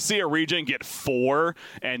for me to see a region get 4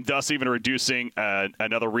 and thus even reducing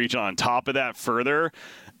another region on top of that further.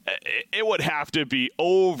 It would have to be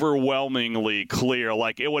overwhelmingly clear.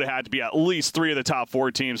 Like, it would have had to be at least 3 of the top 4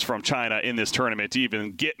 teams from China in this tournament to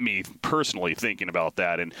even get me personally thinking about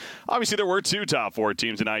that. And obviously there were 2 top 4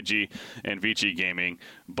 teams in IG and Vici Gaming,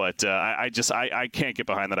 but I can't get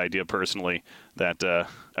behind that idea personally that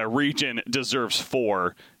a region deserves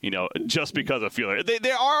 4, just because of feeler.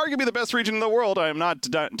 They are arguably the best region in the world. I am not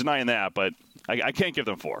denying that, but I can't give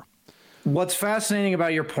them 4. What's fascinating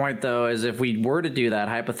about your point, though, is if we were to do that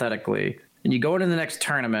hypothetically, and you go into the next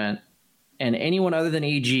tournament, and anyone other than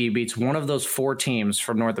EG beats one of those 4 teams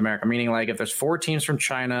from North America, meaning like if there's 4 teams from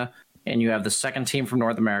China and you have the second team from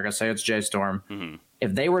North America, say it's J-Storm,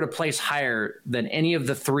 if they were to place higher than any of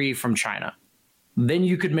the 3 from China, then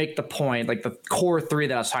you could make the point, like the core 3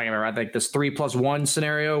 that I was talking about, right? Like this 3+1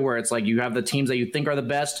 scenario where it's like you have the teams that you think are the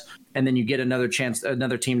best, and then you get another team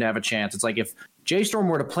to have a chance. It's like if J-Storm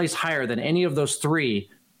were to place higher than any of those 3,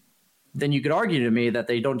 then you could argue to me that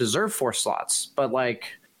they don't deserve 4 slots. But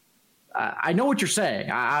like, I know what you're saying.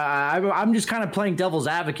 I'm just kind of playing devil's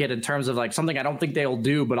advocate in terms of like something I don't think they'll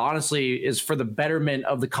do, but honestly is for the betterment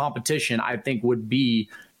of the competition, I think would be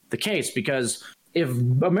the case. Because if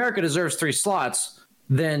America deserves 3 slots,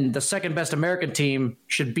 then the second best American team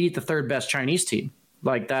should beat the third best Chinese team.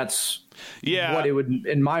 Like that's what it would,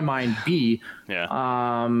 in my mind, be.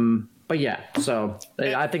 Yeah. But yeah, so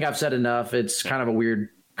I think I've said enough. It's kind of a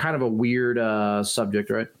weird subject,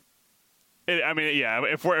 right? I mean, yeah.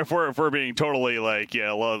 If we're being totally like,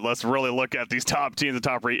 let's really look at these top teams, the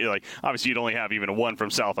top like obviously you'd only have even 1 from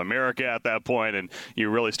South America at that point, and you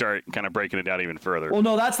really start kind of breaking it down even further. Well,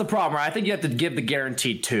 no, that's the problem. Right? I think you have to give the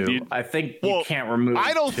guaranteed 2. I think you can't remove.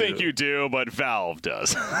 I don't 2. think you do, but Valve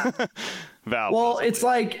does. Valve. Well, it's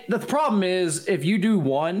like the problem is if you do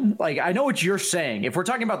 1, like I know what you're saying. If we're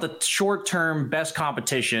talking about the short-term best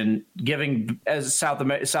competition, giving as South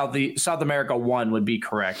America 1 would be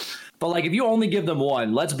correct. But like if you only give them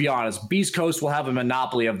 1, let's be honest, Beast Coast will have a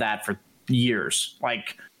monopoly of that for years.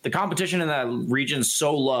 Like the competition in that region is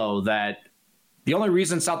so low that the only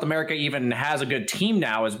reason South America even has a good team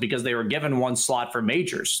now is because they were given 1 slot for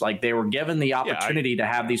majors. Like they were given the opportunity to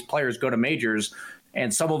have these players go to majors.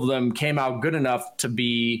 And some of them came out good enough to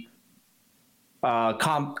be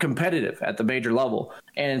competitive at the major level.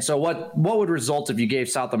 And so what would result if you gave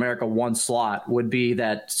South America 1 slot would be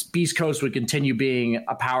that Beast Coast would continue being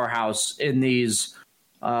a powerhouse in these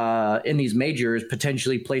majors,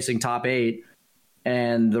 potentially placing top 8,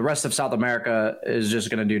 and the rest of South America is just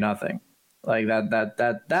going to do nothing. Like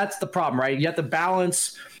that's the problem, right? You have to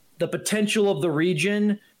balance the potential of the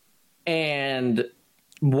region and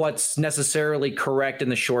what's necessarily correct in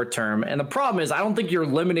the short term. And the problem is, I don't think you're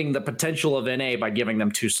limiting the potential of NA by giving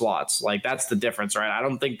them 2 slots. Like, that's the difference, right? I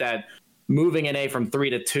don't think that moving NA from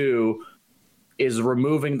 3 to 2 is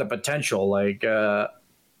removing the potential. Like,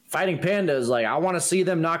 Fighting Panda is like, I want to see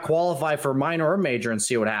them not qualify for minor or major and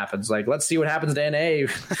see what happens. Like, let's see what happens to NA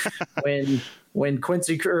when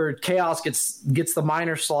Quincy or Chaos gets the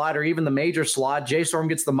minor slot or even the major slot. J-Storm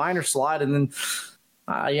gets the minor slot, and then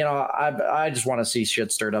I just want to see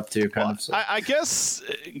shit stirred up too. So. I guess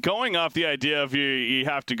going off the idea of you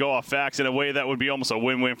have to go off facts in a way that would be almost a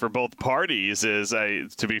win-win for both parties is,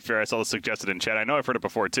 to be fair, I saw this suggested in chat. I know I've heard it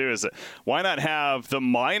before too. Is that why not have the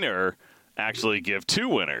minor actually give 2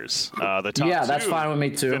 winners, the top that's fine with me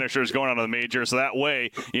too. Finishers going on to the major, so that way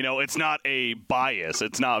it's not a bias.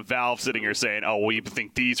 It's not Valve sitting here saying, oh, we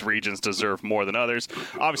think these regions deserve more than others.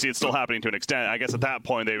 Obviously it's still happening to an extent. I guess at that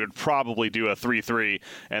point they would probably do a 3-3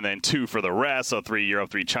 and then 2 for the rest, so 3 Europe,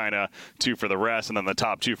 3 China, 2 for the rest, and then the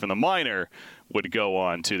top 2 from the minor would go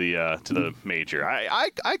on to the major.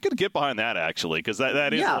 I could get behind that actually, because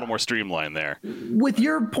that is a little more streamlined there. With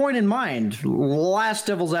your point in mind, last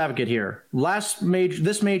devil's advocate here.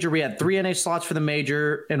 This major we had 3 NA slots for the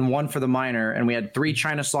major and 1 for the minor, and we had 3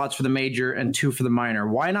 China slots for the major and 2 for the minor.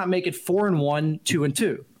 Why not make it 4 and 1, 2 and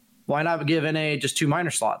 2? Why not give NA just 2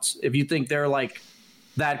 minor slots if you think they're like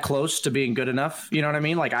that close to being good enough? You know what I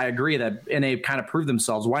mean? Like, I agree that NA kind of proved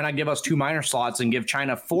themselves. Why not give us 2 minor slots and give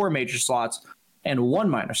China 4 major slots and 1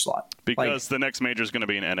 minor slot? Because the next major is going to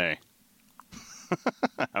be in NA.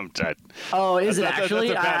 I'm tired. Oh, is it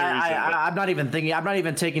actually? I'm not even thinking. I'm not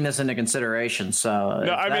even taking this into consideration. So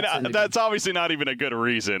no, I mean that's obviously not even a good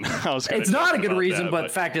reason. It's not a good reason,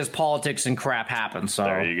 but fact is, politics and crap happen. So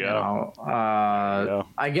there you go.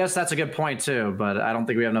 I guess that's a good point too. But I don't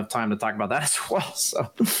think we have enough time to talk about that as well.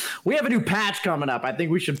 So we have a new patch coming up. I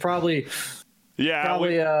think we should probably. Yeah,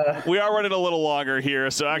 we are running a little longer here,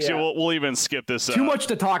 so actually we'll even skip this. Too much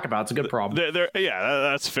to talk about. It's a good problem.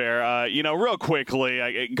 That's fair. Real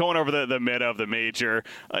quickly, going over the meta of the major,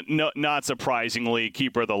 not surprisingly,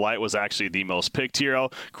 Keeper of the Light was actually the most picked hero.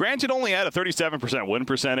 Granted, only had a 37% win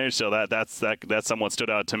percentage, so that somewhat stood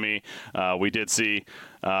out to me. We did see,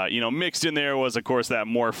 mixed in there was, of course, that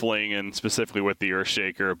Morphling, and specifically with the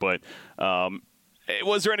Earthshaker, but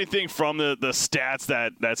was there anything from the stats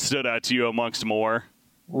that stood out to you amongst more?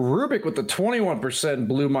 Rubik with the 21%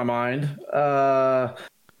 blew my mind.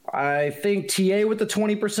 I think TA with the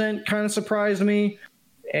 20% kind of surprised me.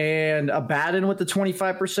 And Abaddon with the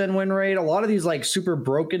 25% win rate. A lot of these like super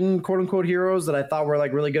broken quote unquote heroes that I thought were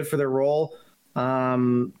like really good for their role,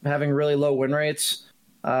 having really low win rates.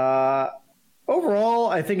 Overall,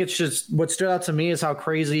 I think it's just what stood out to me is how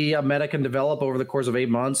crazy a meta can develop over the course of 8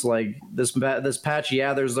 months. Like this patch,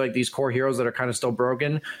 there's like these core heroes that are kind of still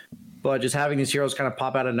broken, but just having these heroes kind of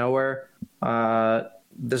pop out of nowhere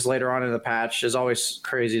this later on in the patch is always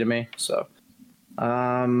crazy to me. So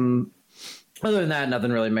other than that,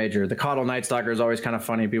 nothing really major. The Coddle Nightstalker is always kind of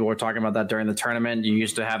funny. People were talking about that during the tournament. You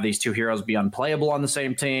used to have these 2 heroes be unplayable on the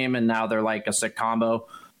same team, and now they're like a sick combo.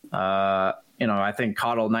 I think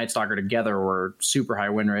Coddle Nightstalker together were super high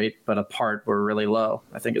win rate, but apart were really low,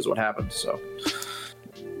 I think is what happened. So.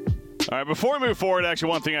 All right, before we move forward, actually,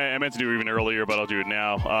 one thing I meant to do even earlier, but I'll do it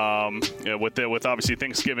now. With obviously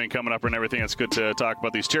Thanksgiving coming up and everything, it's good to talk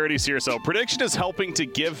about these charities here. So Prediction is helping to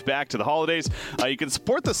give back to the holidays. You can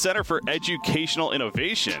support the Center for Educational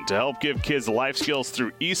Innovation to help give kids life skills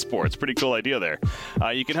through esports. Pretty cool idea there.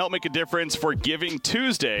 You can help make a difference for Giving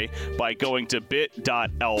Tuesday by going to bit.ly/CEIE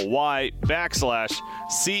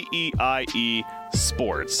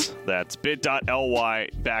Sports. That's bit.ly/CEIE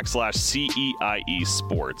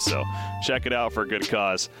Sports. So check it out for a good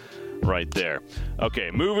cause right there.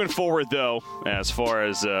 Okay, moving forward though, as far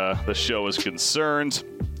as the show is concerned.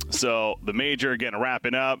 So the major, again,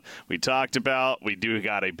 wrapping up. We talked about, we do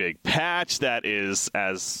got a big patch that is,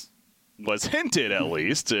 as was hinted at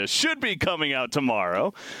least, should be coming out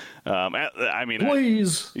tomorrow.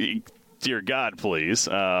 Please. Dear God, please.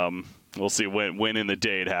 We'll see when in the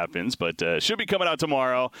day it happens, but should be coming out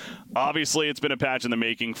tomorrow. Obviously, it's been a patch in the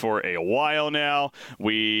making for a while now.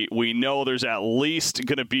 We know there's at least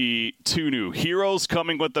going to be 2 new heroes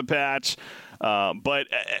coming with the patch, but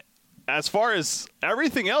as far as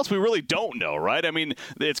everything else, we really don't know, right? I mean,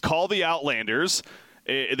 it's called the Outlanders.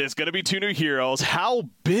 There's going to be 2 new heroes. How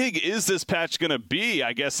big is this patch going to be,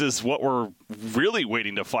 I guess, is what we're really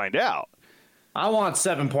waiting to find out. I want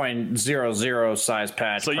 7.00 size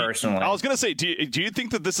patch personally. I was going to say, do you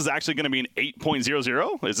think that this is actually going to be an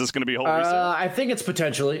 8.00? Is this going to be a whole reset? I think it's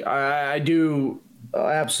potentially. I do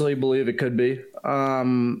absolutely believe it could be.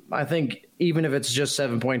 I think even if it's just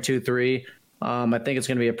 7.23, I think it's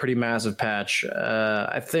going to be a pretty massive patch.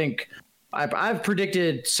 I think I've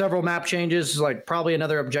predicted several map changes, like probably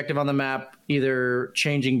another objective on the map, either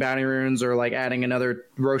changing bounty runes or like adding another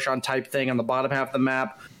Roshan type thing on the bottom half of the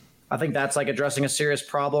map. I think that's like addressing a serious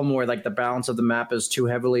problem where like the balance of the map is too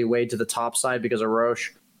heavily weighed to the top side because of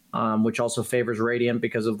Roche, which also favors Radiant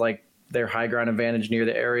because of like their high ground advantage near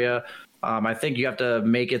the area. I think you have to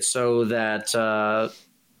make it so that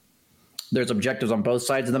there's objectives on both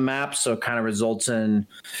sides of the map, so it kind of results in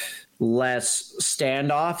less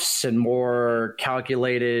standoffs and more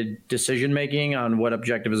calculated decision making on what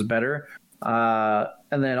objective is better.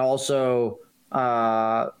 And then also,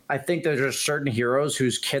 I think there's just certain heroes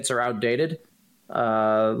whose kits are outdated.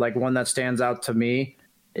 Like one that stands out to me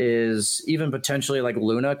is even potentially like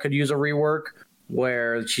Luna could use a rework,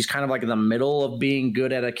 where she's kind of like in the middle of being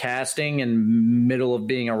good at a casting and middle of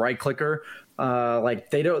being a right clicker. Like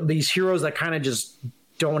these heroes that kind of just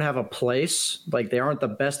don't have a place, like they aren't the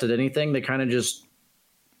best at anything. They kind of just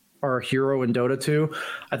are a hero in Dota 2.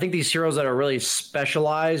 I think these heroes that are really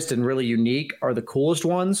specialized and really unique are the coolest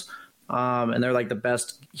ones. And they're like the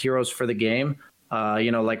best heroes for the game.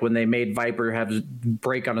 Like when they made Viper have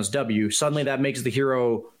break on his W, suddenly that makes the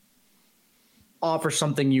hero offer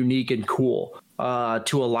something unique and cool to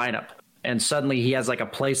a lineup. And suddenly he has like a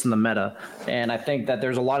place in the meta. And I think that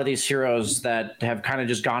there's a lot of these heroes that have kind of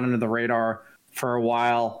just gone under the radar for a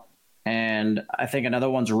while. And I think another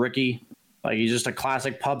one's Ricky. Like he's just a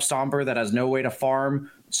classic pub stomper that has no way to farm.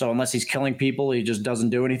 So unless he's killing people, he just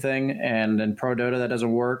doesn't do anything. And in Pro Dota, that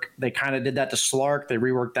doesn't work. They kind of did that to Slark. They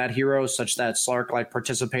reworked that hero such that Slark like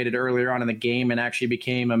participated earlier on in the game and actually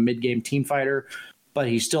became a mid-game team fighter. But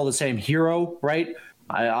he's still the same hero, right?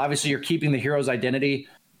 Obviously, you're keeping the hero's identity.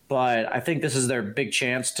 But I think this is their big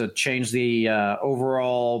chance to change the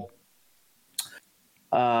overall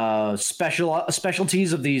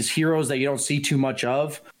specialties of these heroes that you don't see too much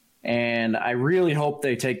of. And I really hope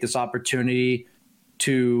they take this opportunity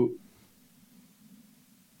to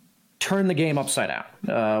turn the game upside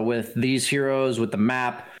down with these heroes, with the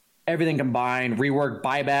map, everything combined, rework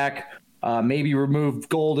buyback, maybe remove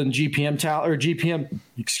gold and and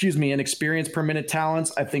experience per minute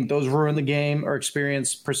talents. I think those ruin the game, or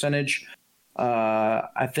experience percentage.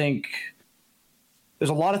 I think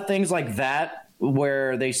there's a lot of things like that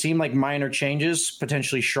where they seem like minor changes,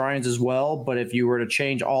 potentially shrines as well. But if you were to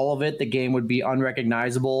change all of it, the game would be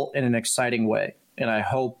unrecognizable in an exciting way. And I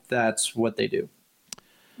hope that's what they do.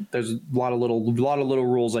 There's a lot of little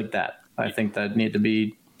rules like that, I think, that need to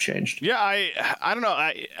be changed. Yeah, I don't know.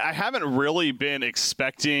 I haven't really been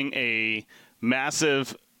expecting a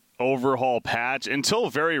massive overhaul patch until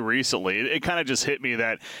very recently. It kind of just hit me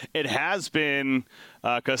that it has been,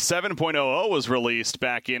 because 7.00 was released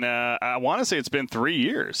back in, I want to say it's been 3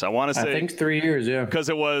 years. I think 3 years, yeah.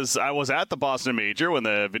 Because I was at the Boston Major when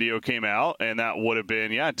the video came out, and that would have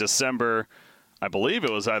been, December. I believe it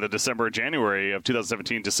was either December or January of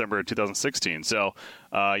 2017, December of 2016. So,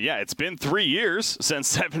 it's been 3 years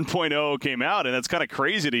since 7.0 came out, and it's kind of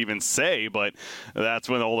crazy to even say, but that's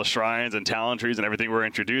when all the shrines and talent trees and everything were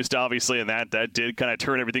introduced, obviously, and that did kind of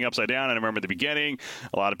turn everything upside down. And I remember at the beginning,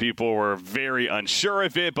 a lot of people were very unsure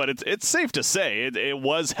of it, but it's safe to say it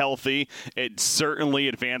was healthy. It certainly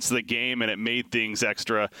advanced the game, and it made things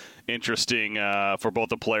extra interesting for both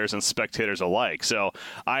the players and spectators alike. So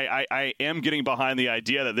I am getting behind the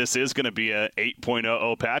idea that this is going to be a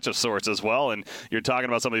 8.0 patch of sorts as well. And you're talking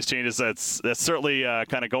about some of these changes. That's certainly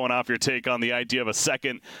kind of going off your take on the idea of a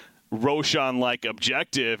second Roshan-like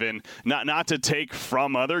objective, and not to take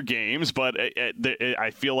from other games, but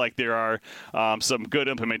I feel like there are some good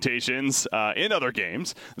implementations in other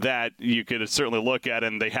games that you could certainly look at,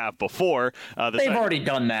 and they have before. They've already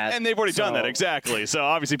done that. And they've already done that, exactly. So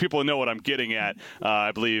obviously people know what I'm getting at.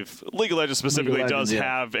 I believe League of Legends specifically does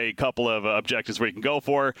have a couple of objectives where you can go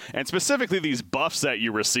for, and specifically these buffs that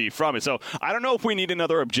you receive from it. So I don't know if we need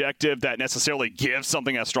another objective that necessarily gives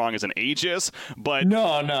something as strong as an Aegis, but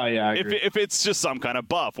if it's just some kind of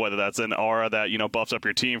buff, whether that's an aura that buffs up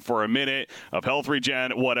your team for a minute of health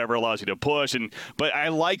regen, whatever, allows you to push, but I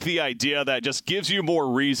like the idea that just gives you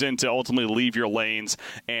more reason to ultimately leave your lanes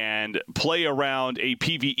and play around a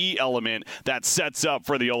PvE element that sets up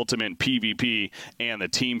for the ultimate PvP and the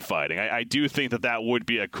team fighting. I do think that would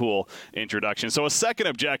be a cool introduction. So a second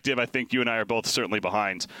objective, I think you and I are both certainly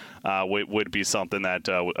behind, would be something that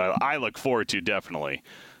I look forward to definitely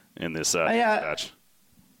in this patch.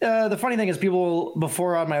 The funny thing is, people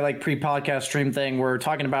before on my pre-podcast stream thing were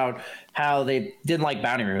talking about how they didn't like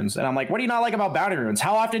bounty runes, and I'm like, what do you not like about bounty runes?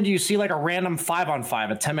 How often do you see a random 5-on-5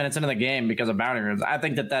 at 10 minutes into the game because of bounty runes? I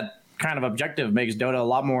think that kind of objective makes Dota a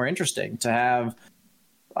lot more interesting, to have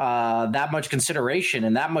that much consideration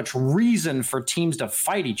and that much reason for teams to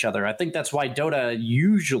fight each other. I think that's why Dota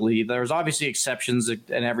usually, there's obviously exceptions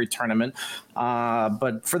in every tournament,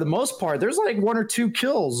 but for the most part, there's like 1 or 2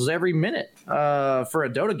 kills every minute for a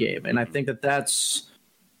Dota game. And I think that's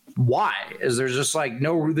why, is there's just like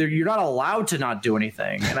you're not allowed to not do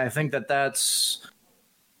anything. And I think that's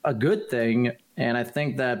a good thing. And I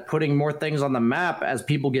think that putting more things on the map as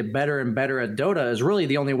people get better and better at Dota is really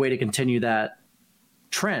the only way to continue that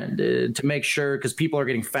trend, to make sure, because people are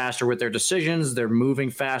getting faster with their decisions, they're moving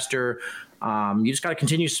faster. You just got to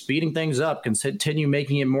continue speeding things up, continue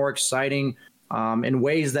making it more exciting in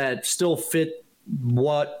ways that still fit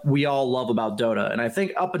what we all love about Dota. And I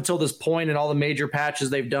think up until this point in all the major patches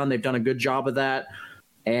they've done a good job of that.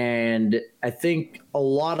 And I think a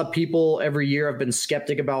lot of people every year have been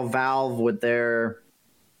skeptic about Valve with their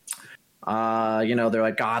they're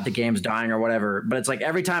like, God, the game's dying or whatever. But it's like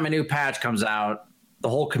every time a new patch comes out, the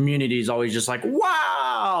whole community is always just like,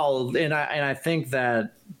 wow. And I think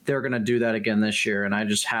that they're going to do that again this year. And I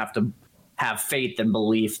just have to have faith and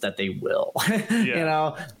belief that they will.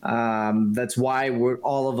 That's why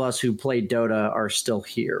all of us who play Dota are still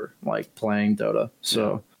here, like playing Dota.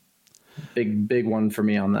 So big one for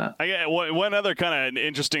me on that. One other kind of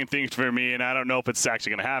interesting thing for me, and I don't know if it's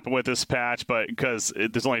actually going to happen with this patch, but because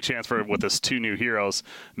there's only a chance for with this 2 new heroes,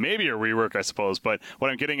 maybe a rework, I suppose. But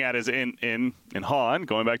what I'm getting at is in Han,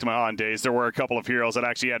 going back to my Han days, there were a couple of heroes that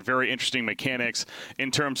actually had very interesting mechanics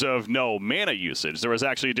in terms of no mana usage. There was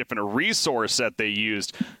actually a different resource that they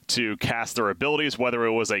used to cast their abilities, whether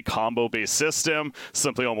it was a combo-based system,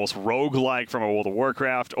 simply almost roguelike from a World of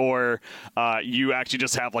Warcraft, or you actually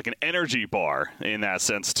just have like an energy bar in that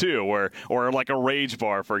sense too, or like a rage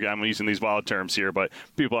bar, I'm using these wild terms here, but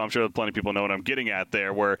I'm sure plenty of people know what I'm getting at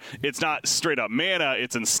there, where it's not straight up mana,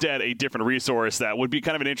 it's instead a different resource that would be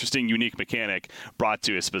kind of an interesting, unique mechanic brought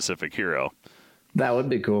to a specific hero. That would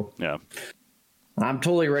be cool. Yeah. I'm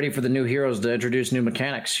totally ready for the new heroes to introduce new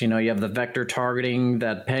mechanics. You have the vector targeting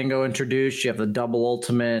that Pango introduced. You have the double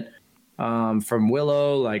ultimate from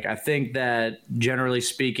Willow. Like, I think that generally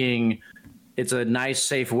speaking, it's a nice,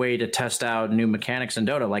 safe way to test out new mechanics in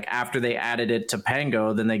Dota. Like, after they added it to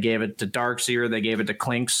Pango, then they gave it to Darkseer, they gave it to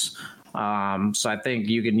Clinks. So I think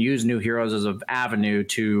you can use new heroes as an avenue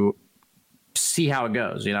to see how it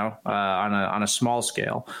goes, on a small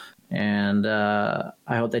scale. And I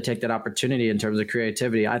hope they take that opportunity in terms of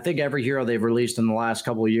creativity. I think every hero they've released in the last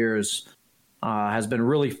couple of years has been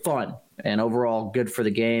really fun and overall good for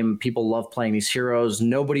the game. People love playing these heroes.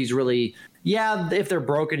 Nobody's really, if they're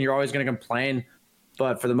broken, you're always going to complain.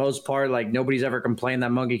 But for the most part, like, nobody's ever complained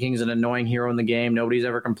that Monkey King's an annoying hero in the game. Nobody's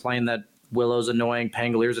ever complained that Willow's annoying,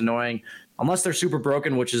 Pangalier's annoying, unless they're super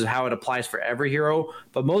broken, which is how it applies for every hero.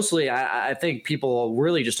 But mostly, I think people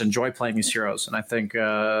really just enjoy playing these heroes. And I think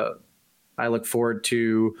I look forward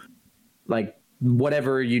to, like,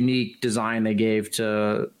 whatever unique design they gave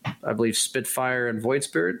to, I believe, Spitfire and Void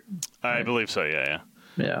Spirit. I believe so,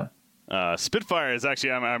 yeah. Spitfire is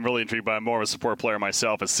actually, I'm really intrigued by. I'm more of a support player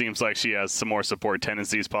myself. It seems like she has some more support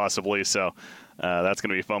tendencies possibly, so that's going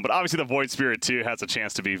to be fun. But obviously the Void Spirit, too, has a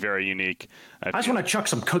chance to be very unique. I just want to chuck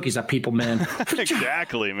some cookies at people, man.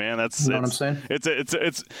 Exactly, man. That's, you know what I'm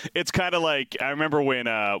saying? It's kind of like, I remember when,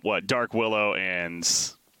 Dark Willow and,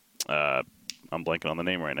 I'm blanking on the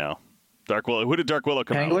name right now. Dark Willow. Who did Dark Willow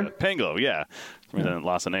come out with? Panglo, yeah. I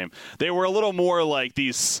lost the name. They were a little more like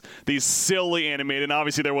these silly animated, and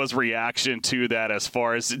obviously there was reaction to that as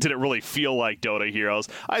far as, did it really feel like Dota heroes?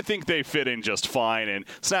 I think they fit in just fine, and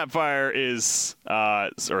Snapfire is,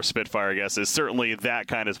 or Spitfire, I guess, is certainly that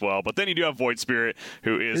kind as well. But then you do have Void Spirit,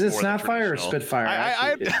 who is it Snapfire or Spitfire?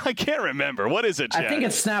 I can't remember. What is it, Chad? I think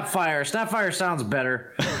it's Snapfire. Snapfire sounds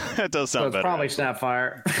better. That does sound better. It's probably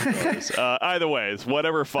Snapfire. Either way, it's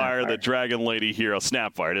whatever fire the Dragon Lady hero,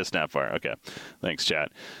 Snapfire. It is Snapfire. Okay. Thanks,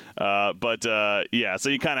 chat. So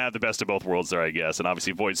you kind of have the best of both worlds there, I guess. And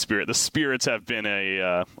obviously Void Spirit. The spirits have been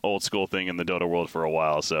a old school thing in the Dota world for a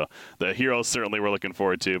while. So the heroes certainly we're looking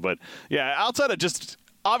forward to. But yeah, outside of just,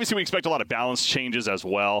 obviously we expect a lot of balance changes as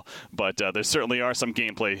well. But there certainly are some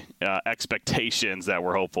gameplay expectations that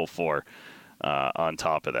we're hopeful for on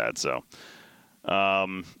top of that. So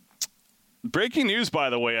breaking news, by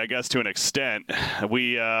the way, I guess to an extent,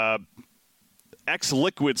 we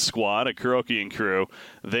ex-Liquid Squad, a Kuroki and crew,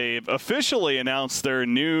 they've officially announced their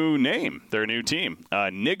new name, their new team,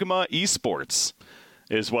 Nigma Esports.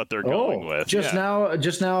 is what they're going with. Just now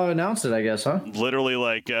announced it, I guess, huh? Literally,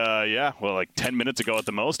 like 10 minutes ago at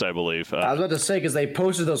the most, I believe. I was about to say, because they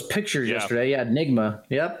posted those pictures yesterday. Yeah, Nigma.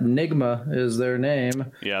 Yep, Nigma is their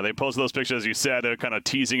name. Yeah, they posted those pictures, as you said, kind of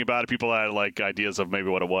teasing about it. People had like ideas of maybe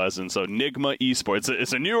what it was, and so Nigma Esports.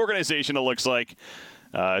 It's a new organization. It looks like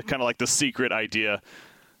kind of like the secret idea.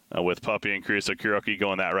 With Puppy and Kuroki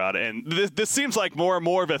going that route. And this seems like more and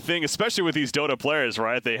more of a thing, especially with these Dota players,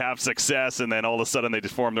 right? They have success, and then all of a sudden they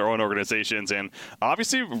just form their own organizations. And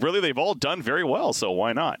obviously, really, they've all done very well, so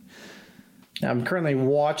why not? I'm currently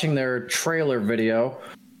watching their trailer video.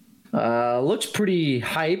 Looks pretty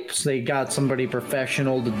hype. So they got somebody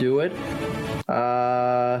professional to do it.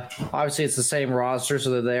 Obviously, it's the same roster, so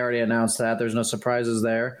that they already announced that. There's no surprises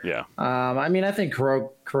there. Yeah. I mean, I think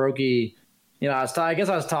Kuroki... I guess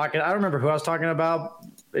I was talking. I don't remember who I was talking about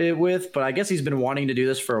it with, but I guess he's been wanting to do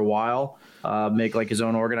this for a while, make like his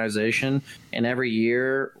own organization. And every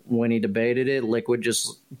year when he debated it, Liquid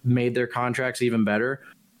just made their contracts even better.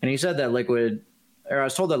 And he said that I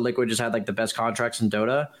was told that Liquid just had like the best contracts in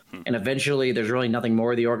Dota. And eventually there's really nothing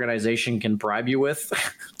more the organization can bribe you with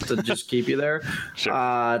to just keep you there.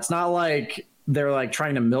 Sure. It's not like they're like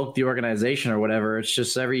trying to milk the organization or whatever. It's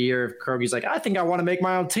just every year Kuroki's like, I think I want to make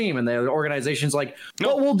my own team. And the organization's like,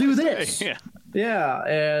 well, we'll do this. Yeah.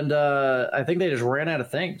 And I think they just ran out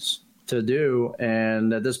of things to do.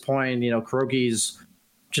 And at this point, Kuroki's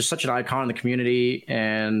just such an icon in the community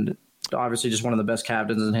and obviously just one of the best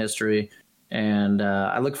captains in history. And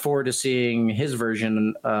I look forward to seeing his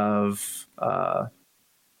version of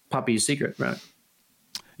Puppy's Secret, right?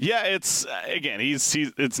 Yeah, it's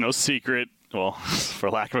no secret. Well,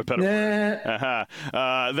 for lack of a better word,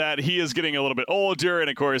 that he is getting a little bit older, and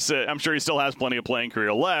of course, I'm sure he still has plenty of playing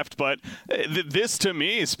career left. But this, to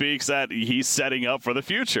me, speaks that he's setting up for the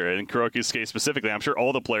future. In Kuroki's case specifically, I'm sure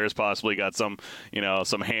all the players possibly got some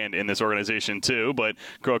hand in this organization too. But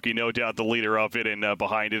Kuroki, no doubt, the leader of it and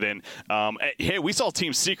behind it. And hey, we saw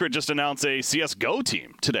Team Secret just announce a CS:GO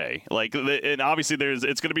team today. And obviously,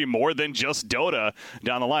 it's going to be more than just Dota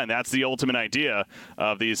down the line. That's the ultimate idea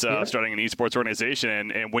of these starting an esports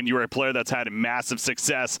organization, and when you're a player that's had massive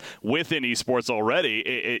success within esports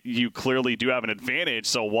already, you clearly do have an advantage,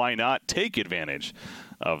 so why not take advantage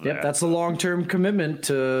of that? That's a long-term commitment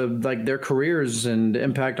to like their careers and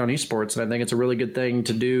impact on esports, and I think it's a really good thing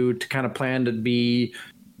to do to kind of plan to be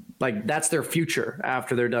like that's their future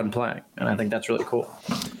after they're done playing, and I think that's really cool.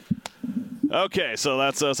 Okay, so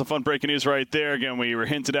that's some fun breaking news right there. Again, we were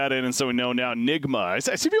hinted at it, and so we know now Nigma. I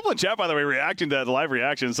see people in chat, by the way, reacting to that live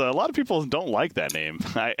reactions. A lot of people don't like that name.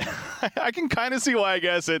 I can kind of see why, I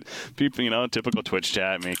guess. People, typical Twitch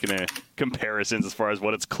chat making comparisons as far as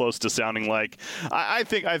what it's close to sounding like. I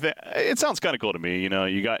think it sounds kind of cool to me.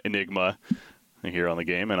 You got Enigma here on the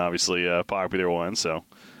game, and obviously a popular one, so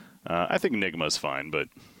I think Enigma's fine, but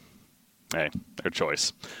hey, their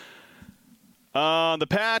choice. The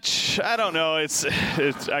patch, I don't know. It's.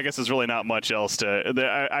 I guess there's really not much else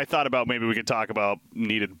to. I thought about maybe we could talk about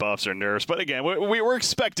needed buffs or nerfs, but again, we're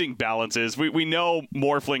expecting balances. We know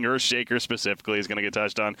Morphling Earthshaker specifically is going to get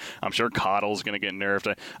touched on. I'm sure Coddle's going to get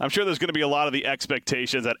nerfed. I'm sure there's going to be a lot of the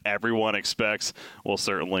expectations that everyone expects will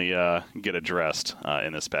certainly get addressed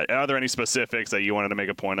in this patch. Are there any specifics that you wanted to make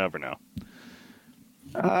a point of, or no?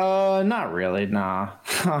 Not really. Nah.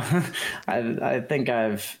 I think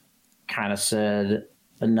I've kind of said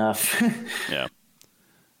enough. Yeah.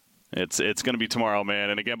 It's going to be tomorrow, man.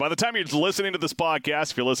 And again, by the time you're listening to this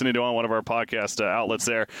podcast, if you're listening to it on one of our podcast outlets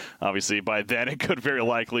there, obviously by then it could very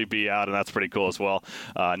likely be out, and that's pretty cool as well.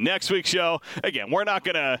 Next week's show, again, we're not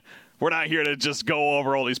here to just go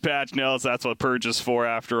over all these patch notes. That's what Purge is for.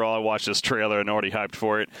 After all, I watched this trailer and already hyped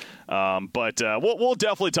for it. But we'll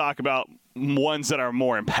definitely talk about ones that are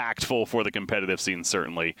more impactful for the competitive scene,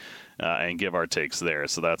 certainly, and give our takes there.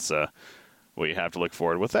 So that's what you have to look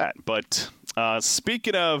forward with that. But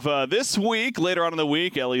speaking of this week, later on in the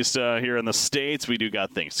week, at least here in the States, we do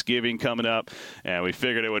got Thanksgiving coming up, and we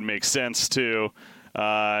figured it would make sense to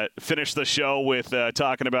finish the show with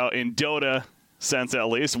talking about, in Dota sense at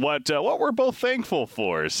least, what we're both thankful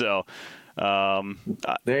for. So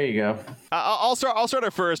there you go. I'll start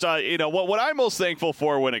at first. What I'm most thankful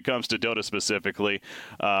for when it comes to Dota specifically,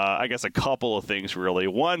 I guess a couple of things really.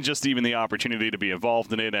 One, just even the opportunity to be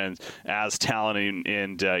involved in it and as talent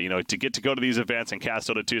and to get to go to these events and cast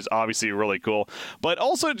Dota 2 is obviously really cool. But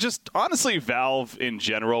also just honestly Valve in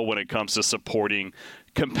general when it comes to supporting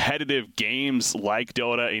competitive games like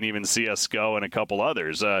Dota and even CSGO and a couple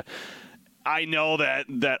others. I know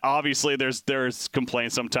that obviously there's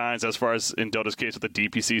complaints sometimes as far as in Dota's case with the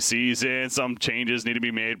DPC season, some changes need to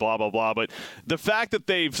be made, blah, blah, blah. But the fact that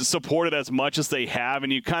they've supported as much as they have,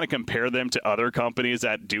 and you kind of compare them to other companies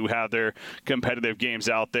that do have their competitive games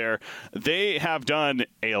out there, they have done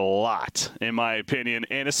a lot, in my opinion.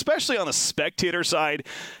 And especially on the spectator side,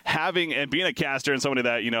 having and being a caster and somebody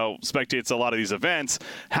that, spectates a lot of these events,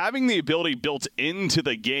 having the ability built into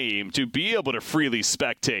the game to be able to freely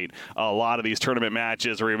spectate a lot of these tournament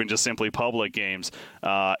matches or even just simply public games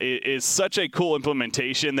is such a cool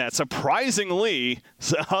implementation that surprisingly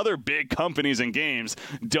other big companies and games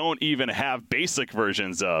don't even have basic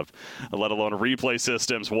versions of, let alone replay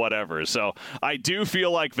systems, whatever. So I do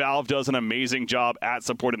feel like Valve does an amazing job at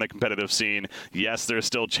supporting the competitive scene. Yes, there's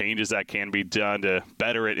still changes that can be done to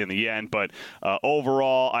better it in the end, but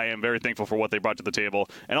overall I am very thankful for what they brought to the table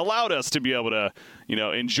and allowed us to be able to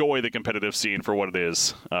enjoy the competitive scene for what it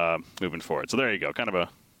is moving forward. So there you go. Kind of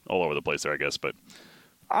all over the place there, I guess. But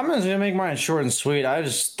I'm going to make mine short and sweet. I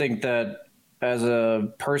just think that as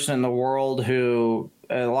a person in the world who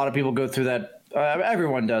a lot of people go through that,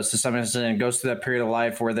 everyone does to some extent, goes through that period of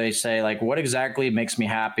life where they say, like, what exactly makes me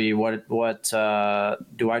happy? What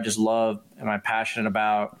do I just love? Am I passionate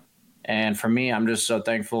about? And for me, I'm just so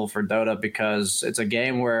thankful for Dota because it's a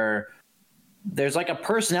game where there's like a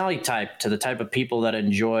personality type to the type of people that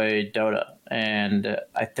enjoy Dota. And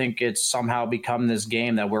I think it's somehow become this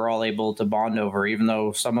game that we're all able to bond over, even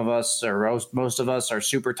though some of us or most of us are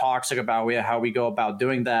super toxic about how we go about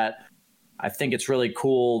doing that. I think it's really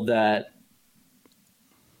cool that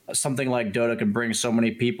something like Dota can bring so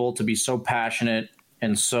many people to be so passionate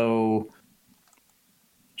and so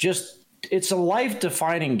just, it's a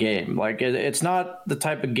life-defining game. Like it's not the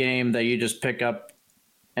type of game that you just pick up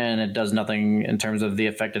and it does nothing in terms of the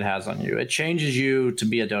effect it has on you. It changes you to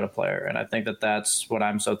be a Dota player, and I think that that's what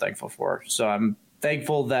I'm so thankful for. So I'm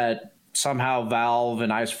thankful that somehow Valve and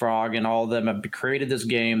IceFrog and all of them have created this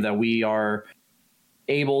game that we are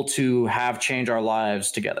able to have change our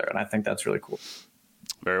lives together, and I think that's really cool.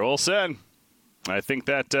 Very well said. I think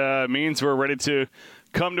that means we're ready to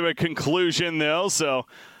come to a conclusion, though, so...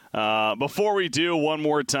 before we do, one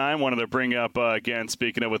more time, wanted to bring up, again,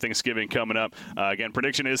 speaking of with Thanksgiving coming up, again,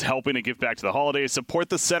 Prediction is helping to give back to the holidays. Support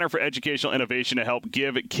the Center for Educational Innovation to help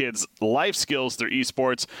give kids life skills through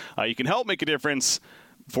esports. You can help make a difference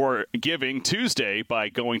for giving Tuesday by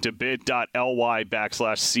going to bit.ly/CEI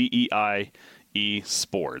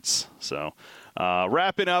esports. So,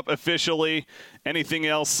 wrapping up officially. Anything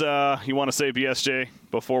else you want to say, BSJ,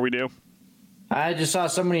 before we do? I just saw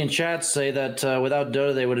somebody in chat say that without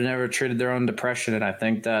Dota, they would have never treated their own depression. And I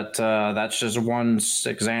think that that's just one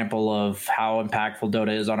example of how impactful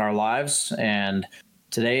Dota is on our lives. And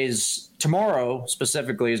tomorrow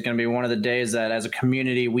specifically is going to be one of the days that as a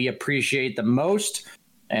community, we appreciate the most.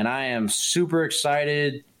 And I am super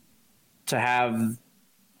excited to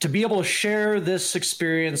be able to share this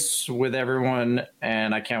experience with everyone.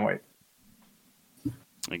 And I can't wait.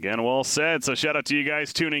 Again, well said. So shout out to you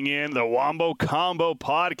guys tuning in. The Wombo Combo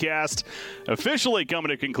podcast officially coming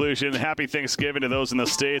to conclusion. Happy Thanksgiving to those in the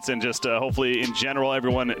States and just hopefully in general,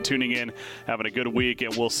 everyone tuning in, having a good week.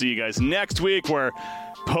 And we'll see you guys next week where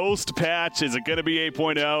post-patch, is it going to be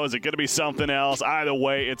 8.0? Is it going to be something else? Either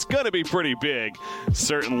way, it's going to be pretty big.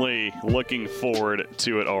 Certainly looking forward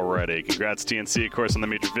to it already. Congrats, TNC, of course, on the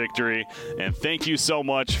major victory. And thank you so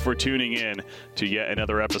much for tuning in to yet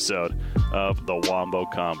another episode of the Wombo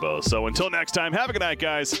Combo. So until next time, have a good night,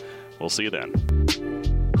 guys. We'll see you then.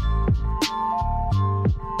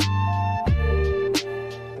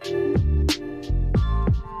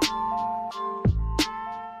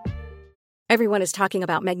 Everyone is talking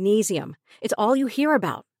about magnesium. It's all you hear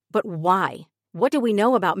about. But why? What do we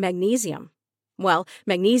know about magnesium? Well,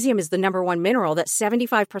 magnesium is the number one mineral that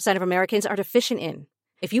 75% of Americans are deficient in.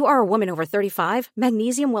 If you are a woman over 35,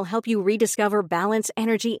 magnesium will help you rediscover balance,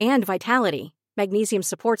 energy, and vitality. Magnesium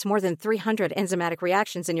supports more than 300 enzymatic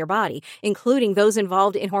reactions in your body, including those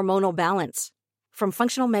involved in hormonal balance. From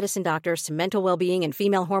functional medicine doctors to mental well-being and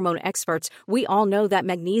female hormone experts, we all know that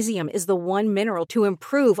magnesium is the one mineral to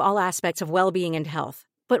improve all aspects of well-being and health.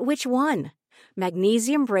 But which one?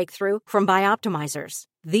 Magnesium Breakthrough from Bioptimizers,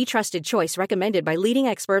 the trusted choice recommended by leading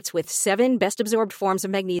experts with 7 best-absorbed forms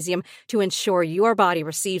of magnesium to ensure your body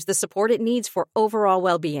receives the support it needs for overall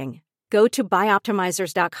well-being. Go to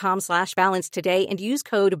bioptimizers.com/balance today and use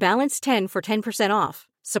code BALANCE10 for 10% off.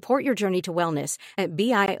 Support your journey to wellness at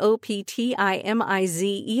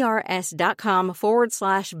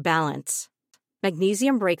bioptimizers.com/balance.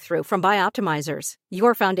 Magnesium Breakthrough from Bioptimizers,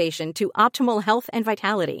 your foundation to optimal health and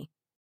vitality.